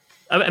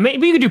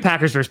 Maybe you could do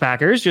Packers versus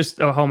Packers, just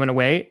a home and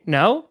away.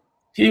 No?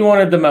 He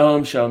wanted the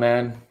Mahomes show,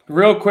 man.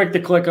 Real quick to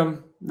click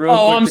him.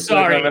 I'm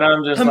sorry. And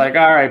I'm just like,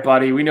 all right,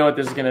 buddy, we know what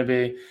this is going to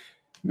be.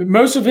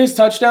 Most of his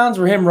touchdowns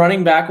were him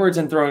running backwards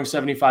and throwing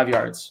 75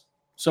 yards.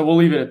 So we'll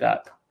leave it at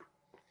that.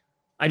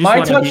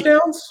 My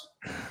touchdowns,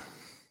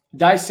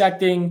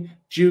 dissecting,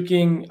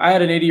 juking. I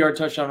had an 80-yard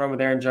touchdown run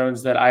with Aaron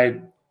Jones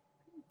that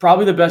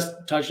probably the best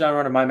touchdown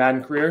run of my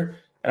Madden career.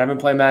 And I've been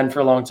playing Madden for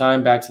a long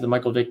time, back to the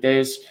Michael Vick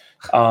days.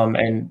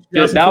 And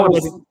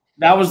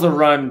that was the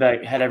run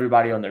that had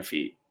everybody on their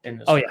feet in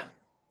this. Yeah.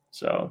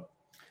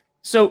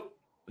 So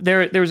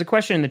there was a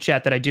question in the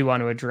chat that I do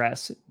want to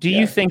address. Do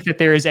you think that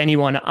there is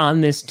anyone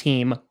on this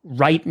team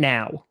right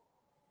now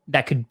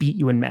that could beat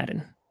you in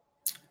Madden?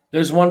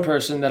 There's one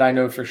person that I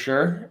know for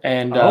sure.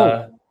 And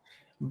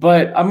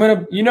but I'm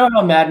going to,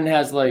 how Madden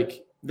has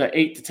like the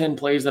 8 to 10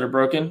 plays that are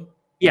broken?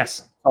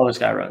 Yes. All this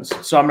guy runs.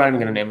 So I'm not even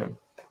going to name him.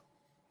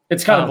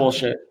 It's kind of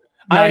bullshit.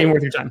 Not even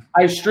worth your time.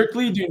 I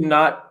strictly do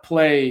not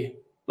play.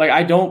 Like,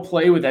 I don't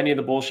play with any of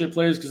the bullshit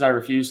plays because I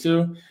refuse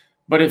to.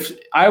 But if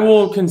I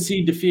will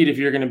concede defeat if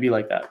you're going to be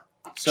like that.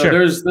 So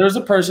there's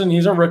a person,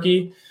 he's a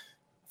rookie,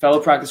 fellow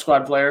practice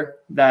squad player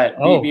that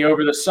beat me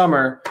over the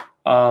summer.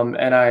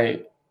 And I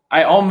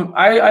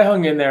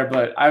hung in there,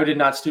 but I did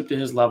not stoop to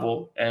his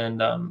level.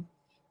 And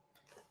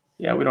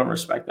we don't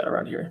respect that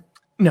around here.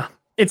 No.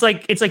 It's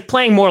like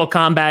playing Mortal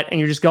Kombat and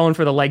you're just going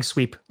for the leg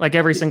sweep like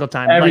every single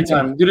time. Every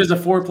time. Dude, it's a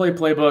 4-play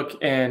playbook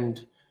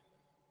and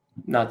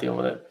not dealing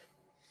with it.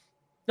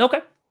 Okay.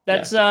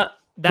 That's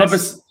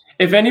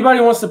if anybody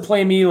wants to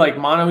play me like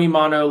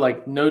mano-a-mano,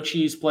 like no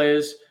cheese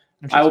plays,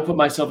 I will put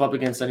myself up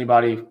against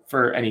anybody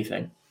for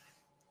anything.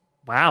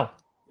 Wow.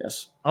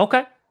 Yes.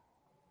 Okay.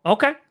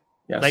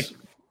 Yes. Like,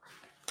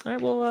 all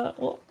right,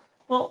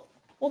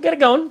 we'll get it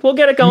going. We'll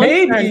get it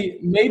going.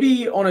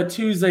 Maybe on a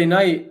Tuesday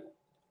night,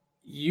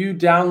 you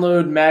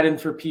download Madden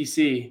for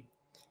PC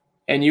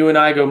and you and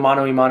I go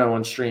mano-a-mano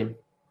on stream.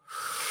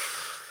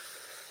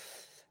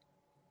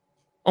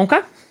 Okay.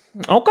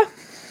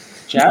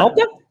 Chat?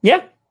 Okay.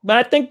 Yeah. But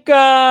I think would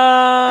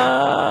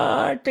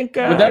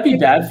that be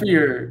bad for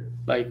your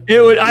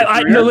it would.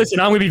 No, listen,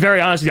 I'm gonna be very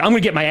honest with you. I'm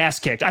gonna get my ass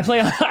kicked. I play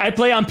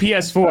on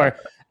PS4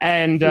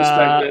 and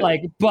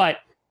but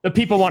the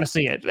people want to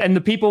see it. And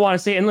the people want to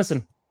see it. And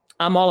listen,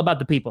 I'm all about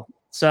the people.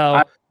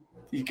 So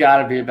you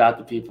gotta be about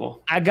the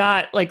people. I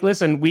got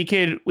listen, we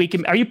can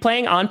are you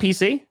playing on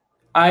PC?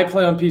 I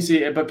play on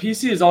PC, but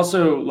PC is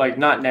also like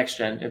not next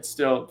gen. It's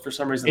still for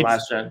some reason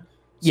last gen.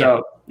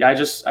 So yeah,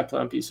 I play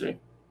on PC.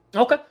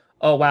 Okay.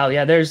 Oh wow,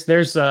 yeah.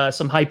 There's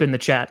some hype in the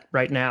chat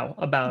right now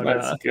about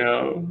Let's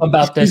go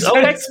about this.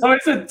 Okay. Someone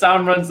said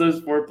Tom runs those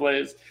 4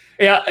 plays.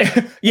 Yeah,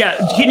 yeah.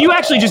 Can you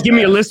actually just give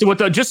me a list of what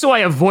just so I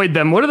avoid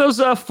them? What are those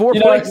 4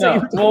 plays?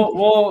 No.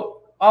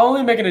 Well, I'll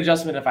only make an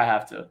adjustment if I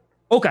have to.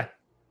 Okay.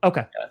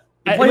 Yeah.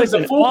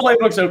 The full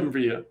playbook's open for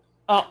you.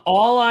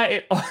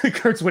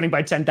 Kurt's winning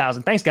by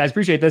 10,000. Thanks, guys.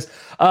 Appreciate this.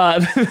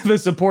 The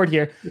support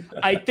here.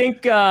 I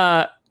think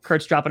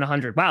Kurt's dropping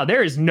 100. Wow,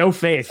 there is no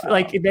faith.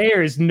 Like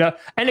there is no,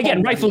 and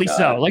again, rightfully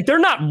so. Like they're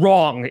not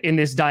wrong in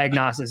this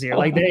diagnosis here.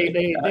 Like they.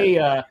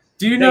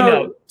 Do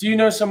you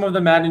know some of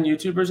the Madden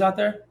YouTubers out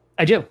there?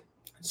 I do.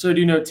 So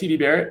do you know TD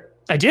Barrett?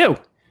 I do.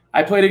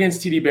 I played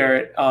against TD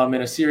Barrett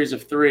in a series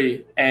of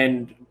 3,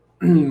 and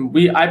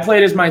I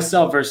played as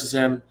myself versus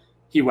him.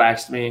 He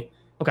waxed me.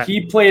 Okay.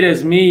 He played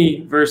as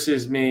me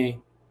versus me.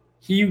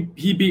 He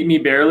beat me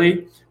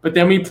barely, but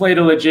then we played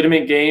a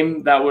legitimate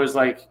game that was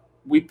like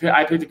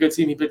I picked a good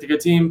team, he picked a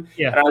good team,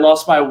 and I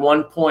lost by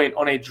 1 point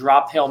on a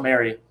dropped Hail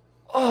Mary.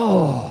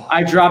 Oh.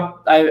 I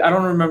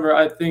don't remember.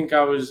 I think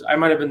I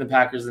might have been the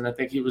Packers, and I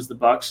think he was the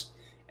Bucks.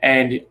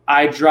 And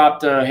I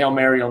dropped a Hail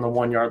Mary on the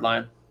 1 yard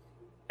line.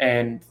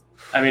 And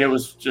I mean, it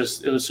was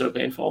so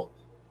painful.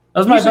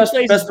 That was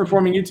my best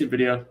performing YouTube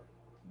video.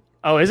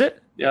 Oh, is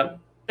it? Yeah.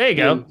 There you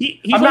go. He's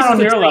I'm not on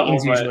your level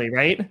usually,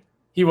 right?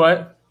 He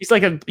what? He's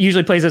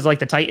usually plays as like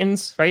the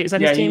Titans, right? Is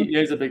that his team?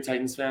 Yeah, he's a big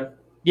Titans fan.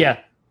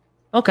 Yeah.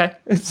 Okay.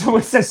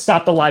 Someone says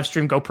stop the live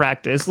stream, go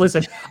practice.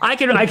 Listen, I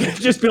can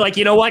just be like,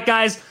 you know what,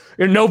 guys?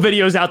 There are no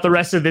videos out the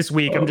rest of this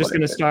week. I'm just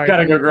gonna start.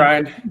 Gotta go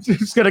grind.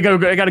 Just gotta go.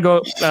 I gotta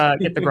go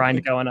get the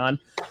grind going on.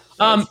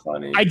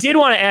 I did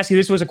want to ask you.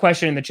 This was a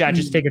question in the chat.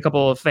 Just take a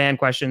couple of fan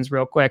questions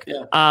real quick.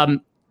 Yeah.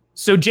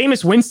 So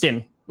Jameis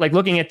Winston, like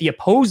looking at the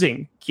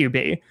opposing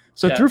QB,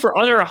 threw for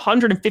under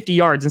 150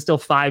 yards and still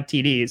 5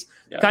 TDs.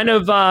 Yeah. Kind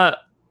of,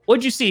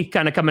 what'd you see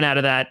kind of coming out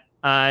of that?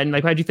 And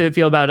like, how'd you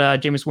feel about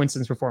Jameis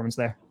Winston's performance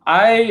there?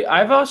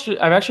 I've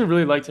actually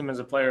really liked him as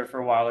a player for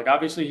a while. Like,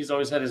 obviously, he's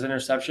always had his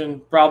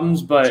interception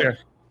problems, but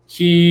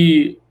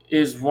he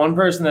is one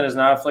person that is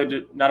not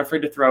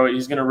afraid to throw it.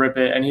 He's going to rip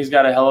it, and he's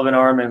got a hell of an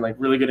arm and like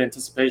really good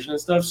anticipation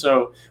and stuff.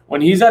 So when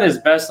he's at his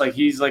best, like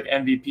he's like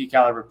MVP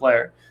caliber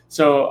player.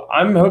 So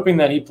I'm hoping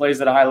that he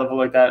plays at a high level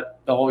like that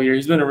the whole year.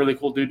 He's been a really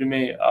cool dude to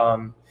me. I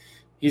don't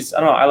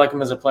know, I like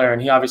him as a player,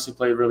 and he obviously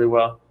played really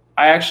well.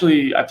 I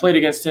played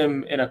against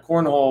him in a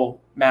cornhole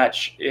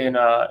match in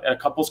a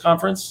couples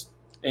conference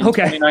in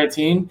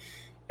 2019,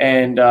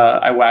 and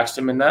I waxed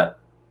him in that.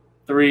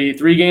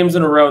 Three games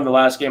in a row. In the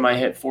last game, I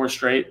hit 4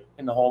 straight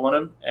in the hole on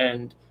him,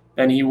 and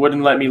then he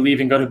wouldn't let me leave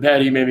and go to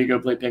bed. He made me go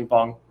play ping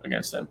pong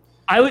against him.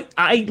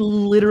 I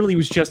literally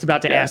was just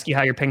about to ask you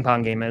how your ping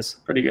pong game is.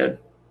 Pretty good.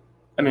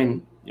 I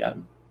mean, yeah,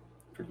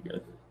 pretty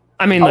good.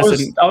 I mean,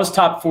 listen, I was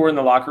top 4 in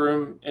the locker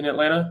room in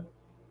Atlanta.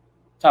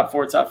 Top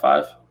 4, top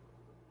 5.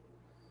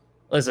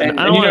 Listen,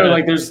 and you know,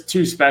 like there's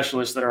 2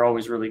 specialists that are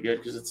always really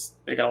good because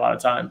they got a lot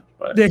of time,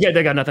 but they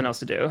got nothing else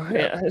to do.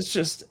 Yeah, it's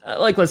just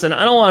like, listen,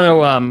 I don't want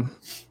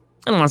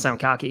to sound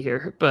cocky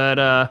here,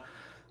 but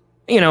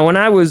when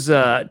I was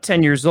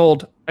 10 years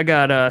old, I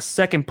got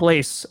 2nd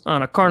place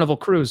on a Carnival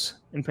cruise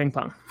in ping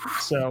pong.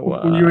 So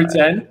when you were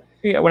 10?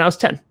 Yeah, when I was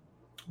 10.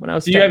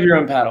 Do you have your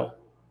own paddle?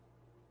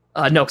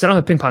 No, because I don't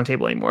have a ping pong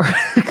table anymore.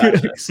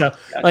 Gotcha. So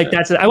like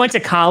that's it. I went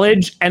to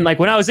college, and like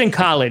when I was in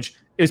college,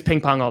 it was ping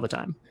pong all the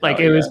time. Like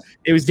it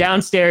was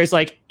downstairs,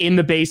 like in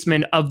the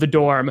basement of the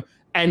dorm,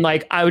 and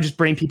like I would just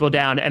bring people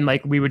down, and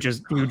like we would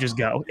just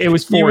go. It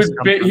was forced.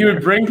 He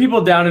would bring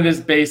people down in his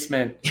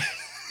basement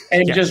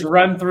and just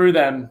run through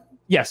them.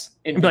 Yes,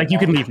 and be like, you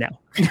can leave now.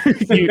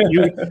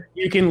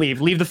 you can leave.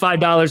 Leave the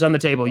 $5 on the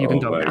table. You can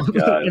go now.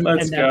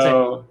 Let's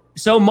go.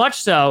 So much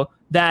so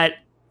that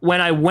when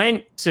I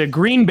went to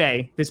Green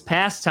Bay this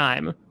past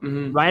time,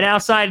 right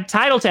outside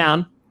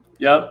Titletown.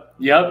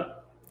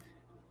 Yep.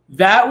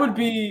 That would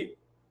be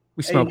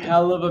a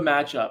hell of a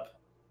matchup.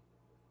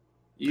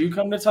 You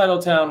come to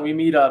Titletown, we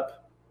meet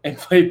up and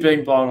play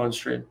ping pong on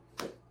stream.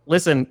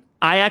 Listen,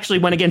 I actually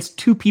went against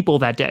 2 people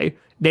that day.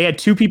 They had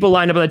 2 people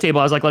lined up at the table.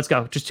 I was like, let's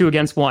go. Just 2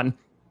 against 1.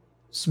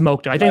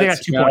 Smoked him. I think they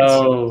got 2 points.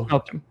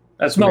 Smoked him.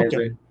 That's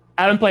amazing.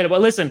 I haven't played it, but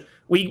listen,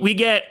 we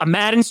get a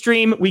Madden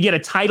stream, we get a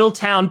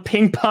Titletown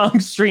ping pong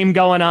stream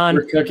going on.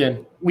 We're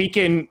cooking. We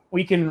can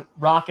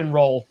rock and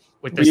roll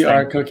with this thing. We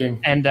are cooking.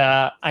 And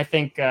I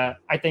think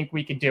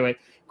we could do it.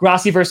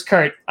 Grassi versus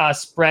Kurt,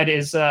 spread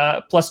is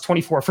plus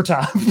 24 for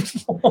Tom.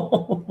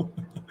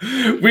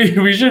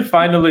 we should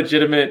find a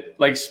legitimate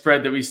like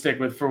spread that we stick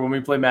with for when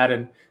we play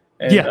Madden.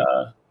 And,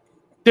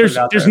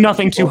 there's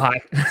nothing too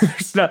high.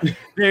 It's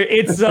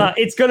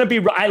gonna be.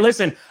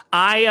 Listen.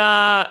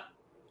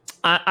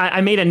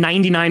 I made a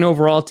 99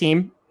 overall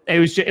team. It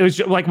was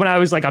just like when I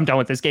was like, I'm done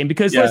with this game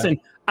because listen,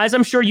 as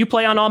I'm sure you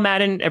play on All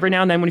Madden every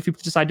now and then when if you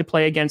decide to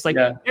play against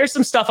there's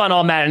some stuff on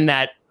All Madden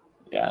that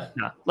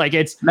like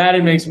it's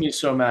Madden makes me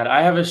so mad.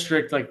 I have a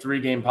strict like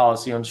 3-game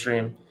policy on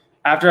stream.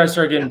 After I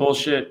start getting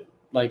bullshit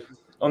like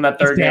On that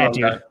third bad,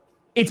 game, dude.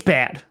 It's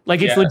bad.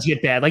 Like, it's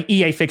legit bad. Like,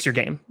 EA, fix your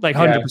game. Like,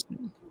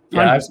 100%.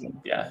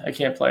 Yeah, I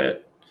can't play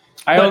it.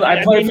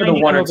 I play for the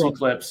 1 or 2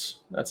 clips.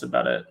 That's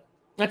about it.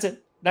 That's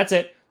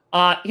it.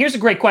 Here's a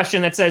great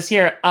question that says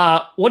here,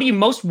 what are you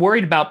most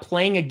worried about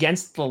playing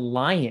against the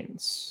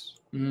Lions?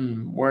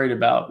 Worried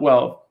about?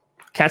 Well,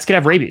 cats could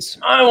have rabies.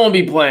 I won't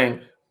be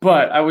playing,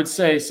 but I would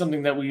say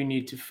something that we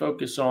need to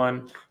focus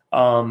on.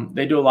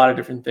 They do a lot of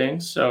different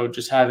things. So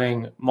just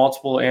having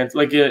multiple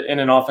like in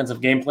an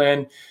offensive game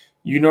plan,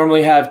 you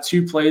normally have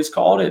 2 plays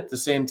called at the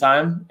same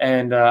time.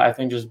 And I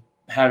think just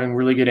having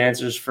really good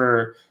answers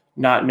for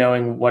not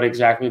knowing what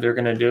exactly they're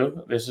going to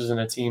do. This isn't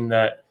a team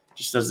that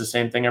just does the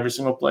same thing every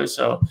single play.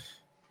 So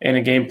in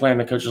a game plan,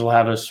 the coaches will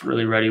have us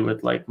really ready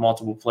with like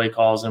multiple play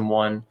calls in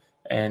one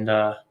and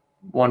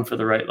one for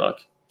the right look.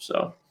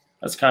 So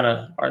that's kind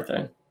of our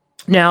thing.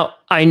 Now,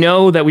 I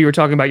know that we were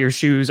talking about your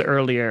shoes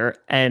earlier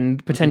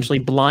and potentially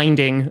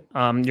blinding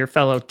your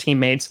fellow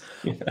teammates.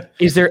 Yeah.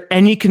 Is there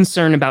any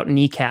concern about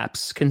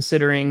kneecaps,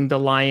 considering the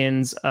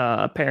Lions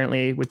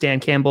apparently with Dan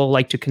Campbell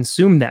like to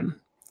consume them?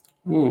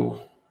 Ooh,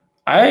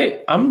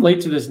 I'm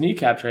late to this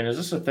kneecap train. Is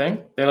this a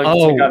thing? They like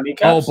to take out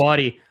kneecaps?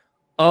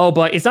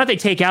 But it's not they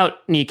take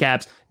out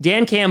kneecaps.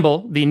 Dan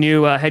Campbell, the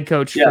new head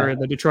coach for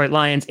the Detroit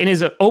Lions, in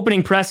his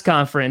opening press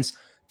conference,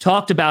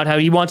 talked about how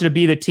he wanted to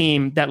be the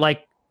team that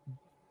like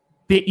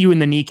bit you in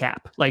the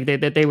kneecap, like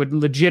that they would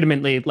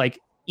legitimately like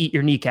eat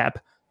your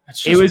kneecap.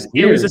 It was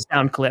a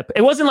sound clip.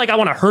 It wasn't like I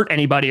want to hurt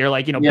anybody or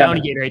like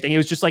bounty gate or anything. It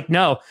was just like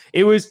no.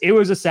 It was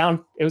a sound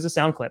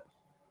clip.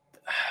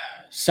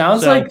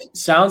 Sounds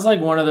like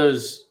one of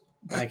those.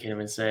 I can't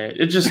even say it.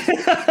 It just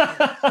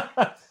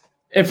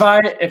if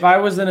I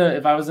was in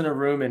a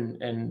room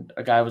and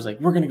a guy was like,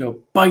 we're gonna go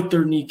bite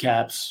their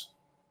kneecaps.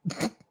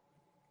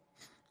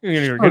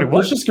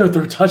 Let's just go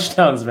through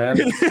touchdowns, man.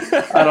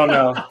 I don't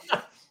know.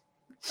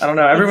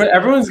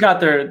 Everyone's got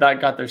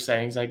their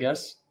sayings, I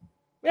guess.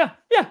 Yeah,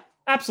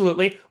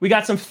 absolutely. We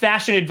got some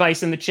fashion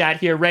advice in the chat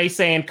here. Ray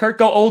saying, Kurt,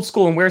 go old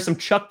school and wear some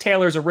Chuck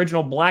Taylor's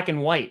original black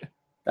and white.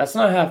 That's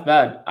not half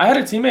bad. I had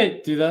a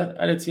teammate do that.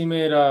 I had a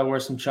teammate wear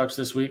some Chucks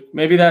this week.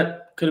 Maybe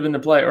that could have been the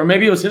play, or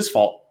maybe it was his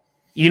fault.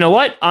 You know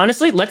what?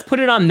 Honestly, let's put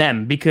it on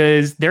them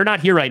because they're not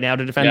here right now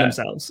to defend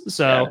themselves.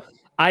 So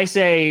I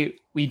say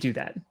we do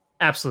that.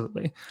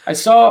 Absolutely. I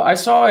saw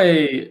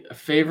a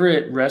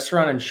favorite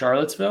restaurant in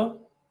Charlottesville.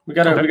 We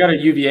got a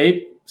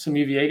UVA, some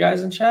UVA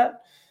guys in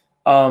chat.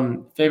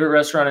 Favorite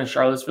restaurant in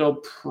Charlottesville,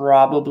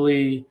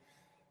 probably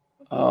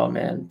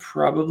Zinburger.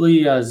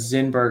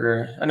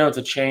 I know it's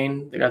a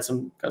chain. They got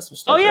some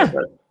stuff. Oh yeah.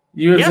 There,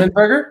 you have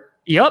Zinburger?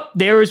 Yep.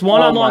 There was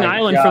one on Long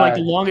Island for like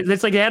the longest.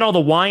 It's like they had all the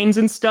wines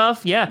and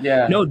stuff. Yeah.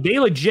 Yeah. No, they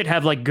legit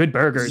have like good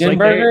burgers.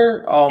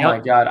 Zinburger? My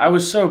God. I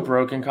was so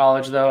broke in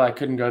college though. I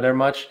couldn't go there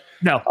much.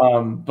 No.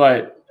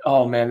 But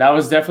oh man, that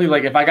was definitely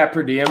like if I got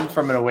per diem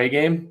from an away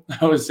game,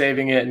 I was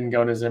saving it and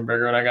going to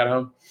Zinburger when I got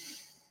home.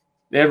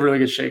 They have really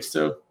good shakes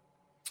too.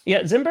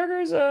 Yeah,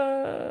 Zinburger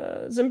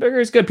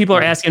is good. People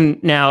are asking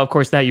now, of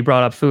course, that you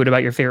brought up food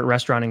about your favorite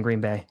restaurant in Green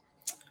Bay.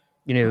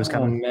 You knew it was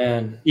coming. Oh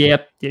man.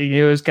 Yep, you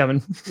knew it was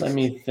coming. Let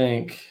me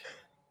think.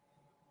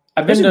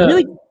 There's a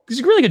really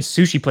good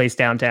sushi place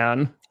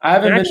downtown. I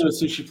haven't been to a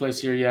sushi place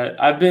here yet.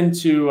 I've been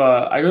to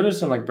I go to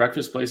some like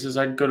breakfast places.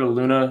 I go to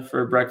Luna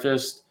for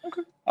breakfast.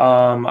 Okay.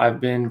 I've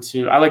been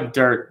to I like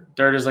Dirt.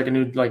 Dirt is like a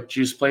new like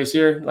juice place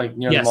here, like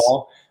near the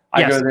mall.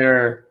 I go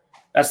there.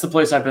 That's the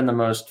place I've been the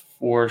most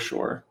for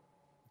sure.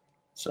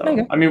 So I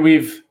mean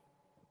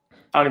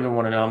I don't even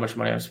want to know how much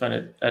money I've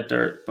spent at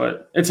Dirt,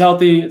 but it's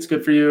healthy, it's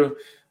good for you.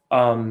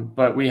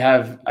 But we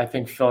have, I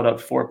think, filled up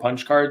 4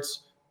 punch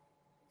cards,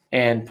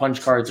 and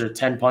punch cards are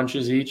 10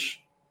 punches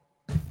each.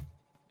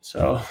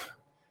 So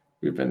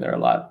we've been there a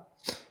lot.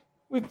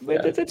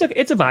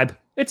 It's a vibe.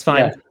 It's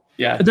fine.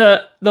 Yeah.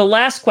 The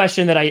last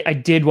question that I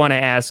did want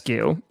to ask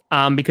you,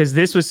 because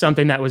this was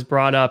something that was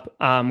brought up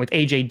with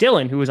AJ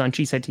Dillon, who was on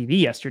Cheesehead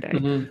TV yesterday.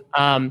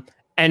 Mm-hmm.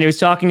 And it was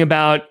talking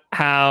about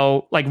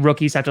how like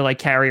rookies have to like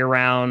carry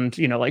around,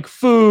 like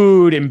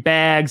food and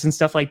bags and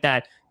stuff like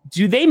that.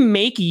 Do they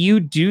make you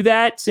do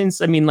that?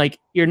 Since, I mean, like,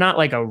 you're not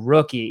like a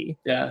rookie.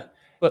 Yeah.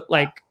 But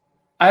like,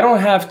 I don't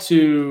have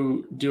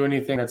to do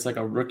anything that's like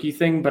a rookie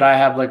thing, but I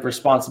have like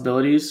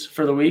responsibilities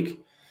for the week.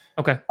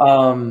 Okay.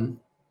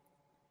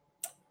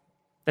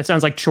 That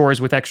sounds like chores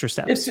with extra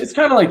steps. It's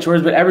kind of like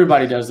chores, but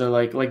everybody does though.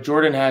 Like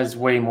Jordan has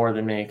way more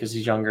than me because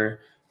he's younger.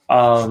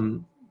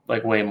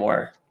 Like way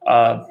more.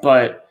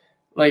 But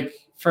like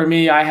for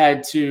me, I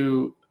had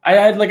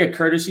like a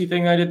courtesy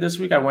thing I did this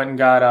week. I went and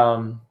got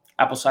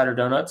apple cider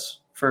donuts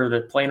for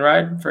the plane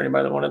ride for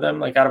anybody that wanted them,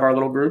 like out of our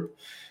little group.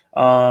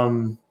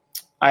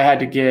 I had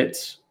to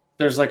get,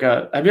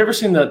 have you ever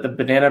seen the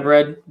banana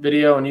bread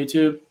video on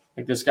YouTube?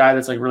 Like this guy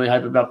that's like really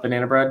hype about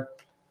banana bread.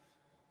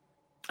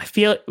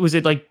 Was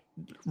it like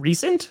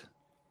recent?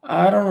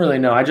 I don't really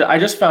know. I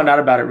just found out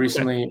about it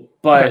recently,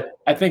 but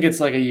I think it's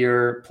like a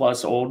year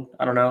plus old.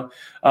 I don't know.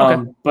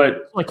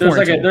 But like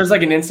there's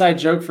like an inside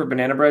joke for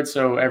banana bread.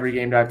 So every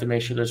game I have to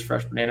make sure there's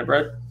fresh banana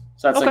bread.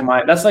 So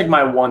that's like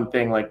my one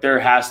thing. Like there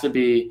has to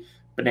be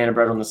banana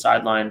bread on the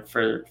sideline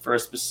for a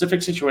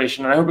specific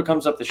situation. And I hope it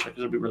comes up this year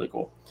because it'll be really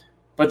cool.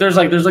 But there's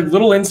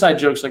little inside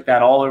jokes like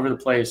that all over the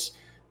place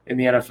in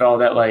the NFL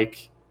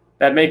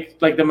that make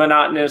like the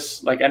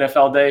monotonous like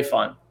NFL day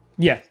fun.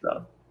 Yeah.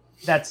 So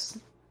that's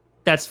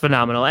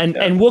phenomenal. And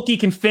Wookie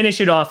can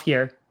finish it off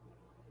here.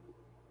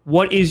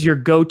 What is your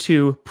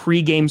go-to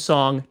pregame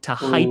song to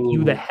hype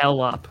you the hell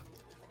up?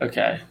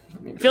 Okay.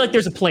 I feel like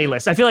there's a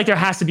playlist. I feel like there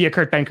has to be a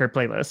Kurt Benkert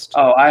playlist.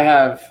 Oh, I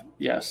have.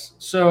 Yes.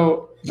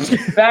 So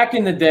back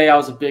in the day, I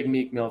was a big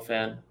Meek Mill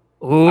fan.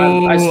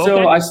 Ooh,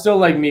 I still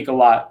like Meek a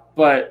lot,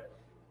 but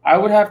I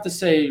would have to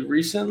say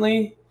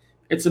recently,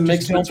 it's a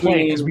mix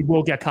between because we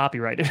will get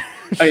copyrighted.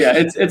 Oh yeah,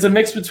 it's a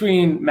mix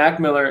between Mac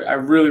Miller. I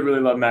really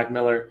love Mac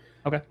Miller.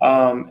 Okay.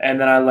 And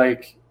then I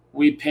like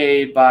We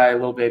Paid by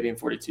Lil Baby and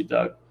 42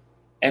 Dugg.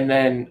 And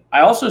then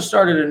I also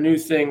started a new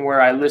thing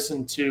where I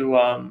listen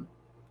to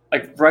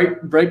like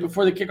right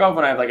before the kickoff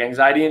when I have like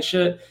anxiety and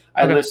shit.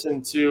 I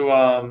listen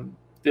to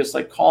this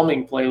like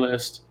calming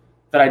playlist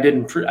that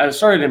I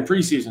started in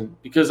preseason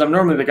because I'm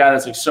normally the guy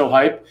that's like so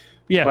hype.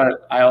 Yeah.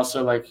 But I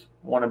also like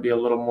want to be a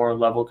little more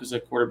level because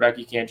at quarterback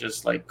you can't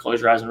just like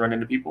close your eyes and run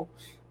into people.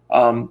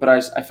 But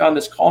I found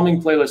this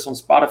calming playlist on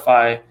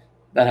Spotify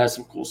that has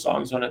some cool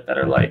songs on it that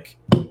are like,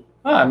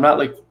 I'm not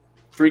like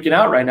freaking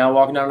out right now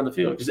walking out on the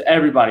field because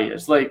everybody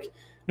is like,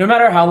 no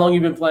matter how long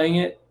you've been playing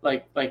it,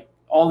 like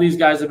all these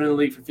guys have been in the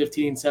league for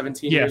 15,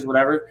 17 years,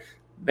 whatever.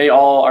 They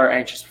all are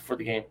anxious before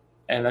the game.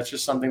 And that's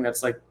just something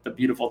that's like the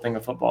beautiful thing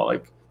of football.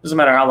 Like doesn't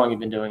matter how long you've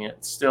been doing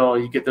it. Still,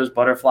 you get those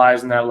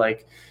butterflies and that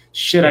like,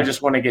 shit, I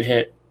just want to get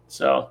hit.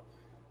 So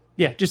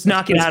yeah, just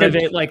knock it out of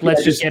it. Like,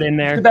 let's just get in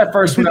there. Get that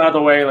first one out of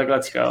the way. Like,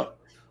 let's go.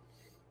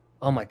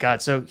 Oh my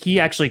God. So he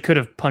actually could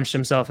have punched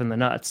himself in the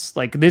nuts.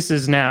 Like this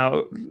is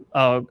now,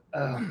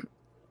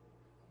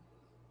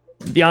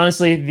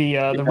 honestly,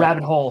 the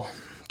rabbit hole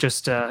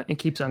just, it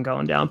keeps on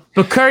going down.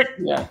 But Kurt,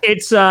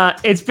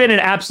 it's been an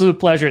absolute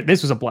pleasure.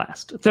 This was a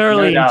blast.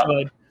 Thoroughly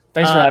enjoyed.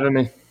 Thanks for having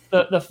me.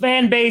 The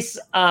fan base,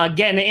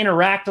 getting to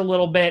interact a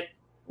little bit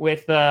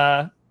with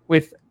Mr.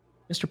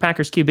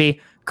 Packers QB,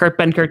 Kurt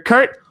Benkert.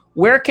 Kurt,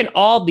 where can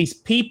all these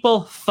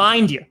people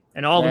find you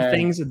and all the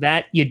things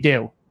that you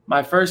do?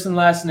 My first and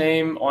last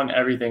name on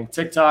everything.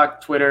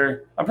 TikTok,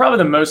 Twitter. I'm probably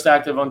the most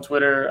active on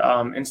Twitter,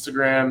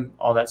 Instagram,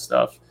 all that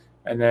stuff.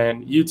 And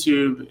then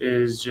YouTube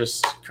is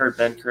just Kurt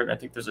Benkert. And I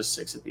think there's a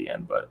 6 at the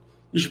end, but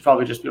you should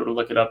probably just be able to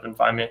look it up and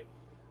find me.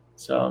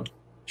 So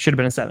should have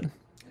been a 7.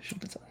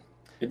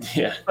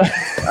 Yeah.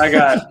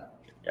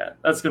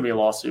 That's going to be a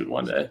lawsuit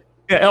one day.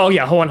 Oh,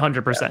 yeah,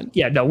 100%.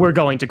 Yeah, no, we're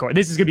going to court.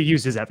 This is going to be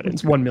used as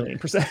evidence,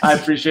 1,000,000%. I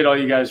appreciate all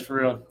you guys, for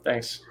real.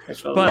 Thanks for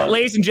the love.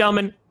 Ladies and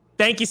gentlemen,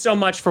 thank you so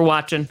much for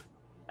watching.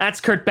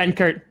 That's Kurt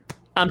Benkert.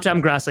 I'm Tom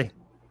Grassi.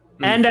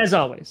 And as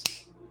always,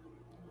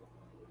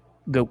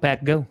 go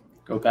Pack, go.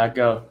 Go Pack,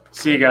 go.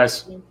 See you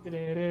guys.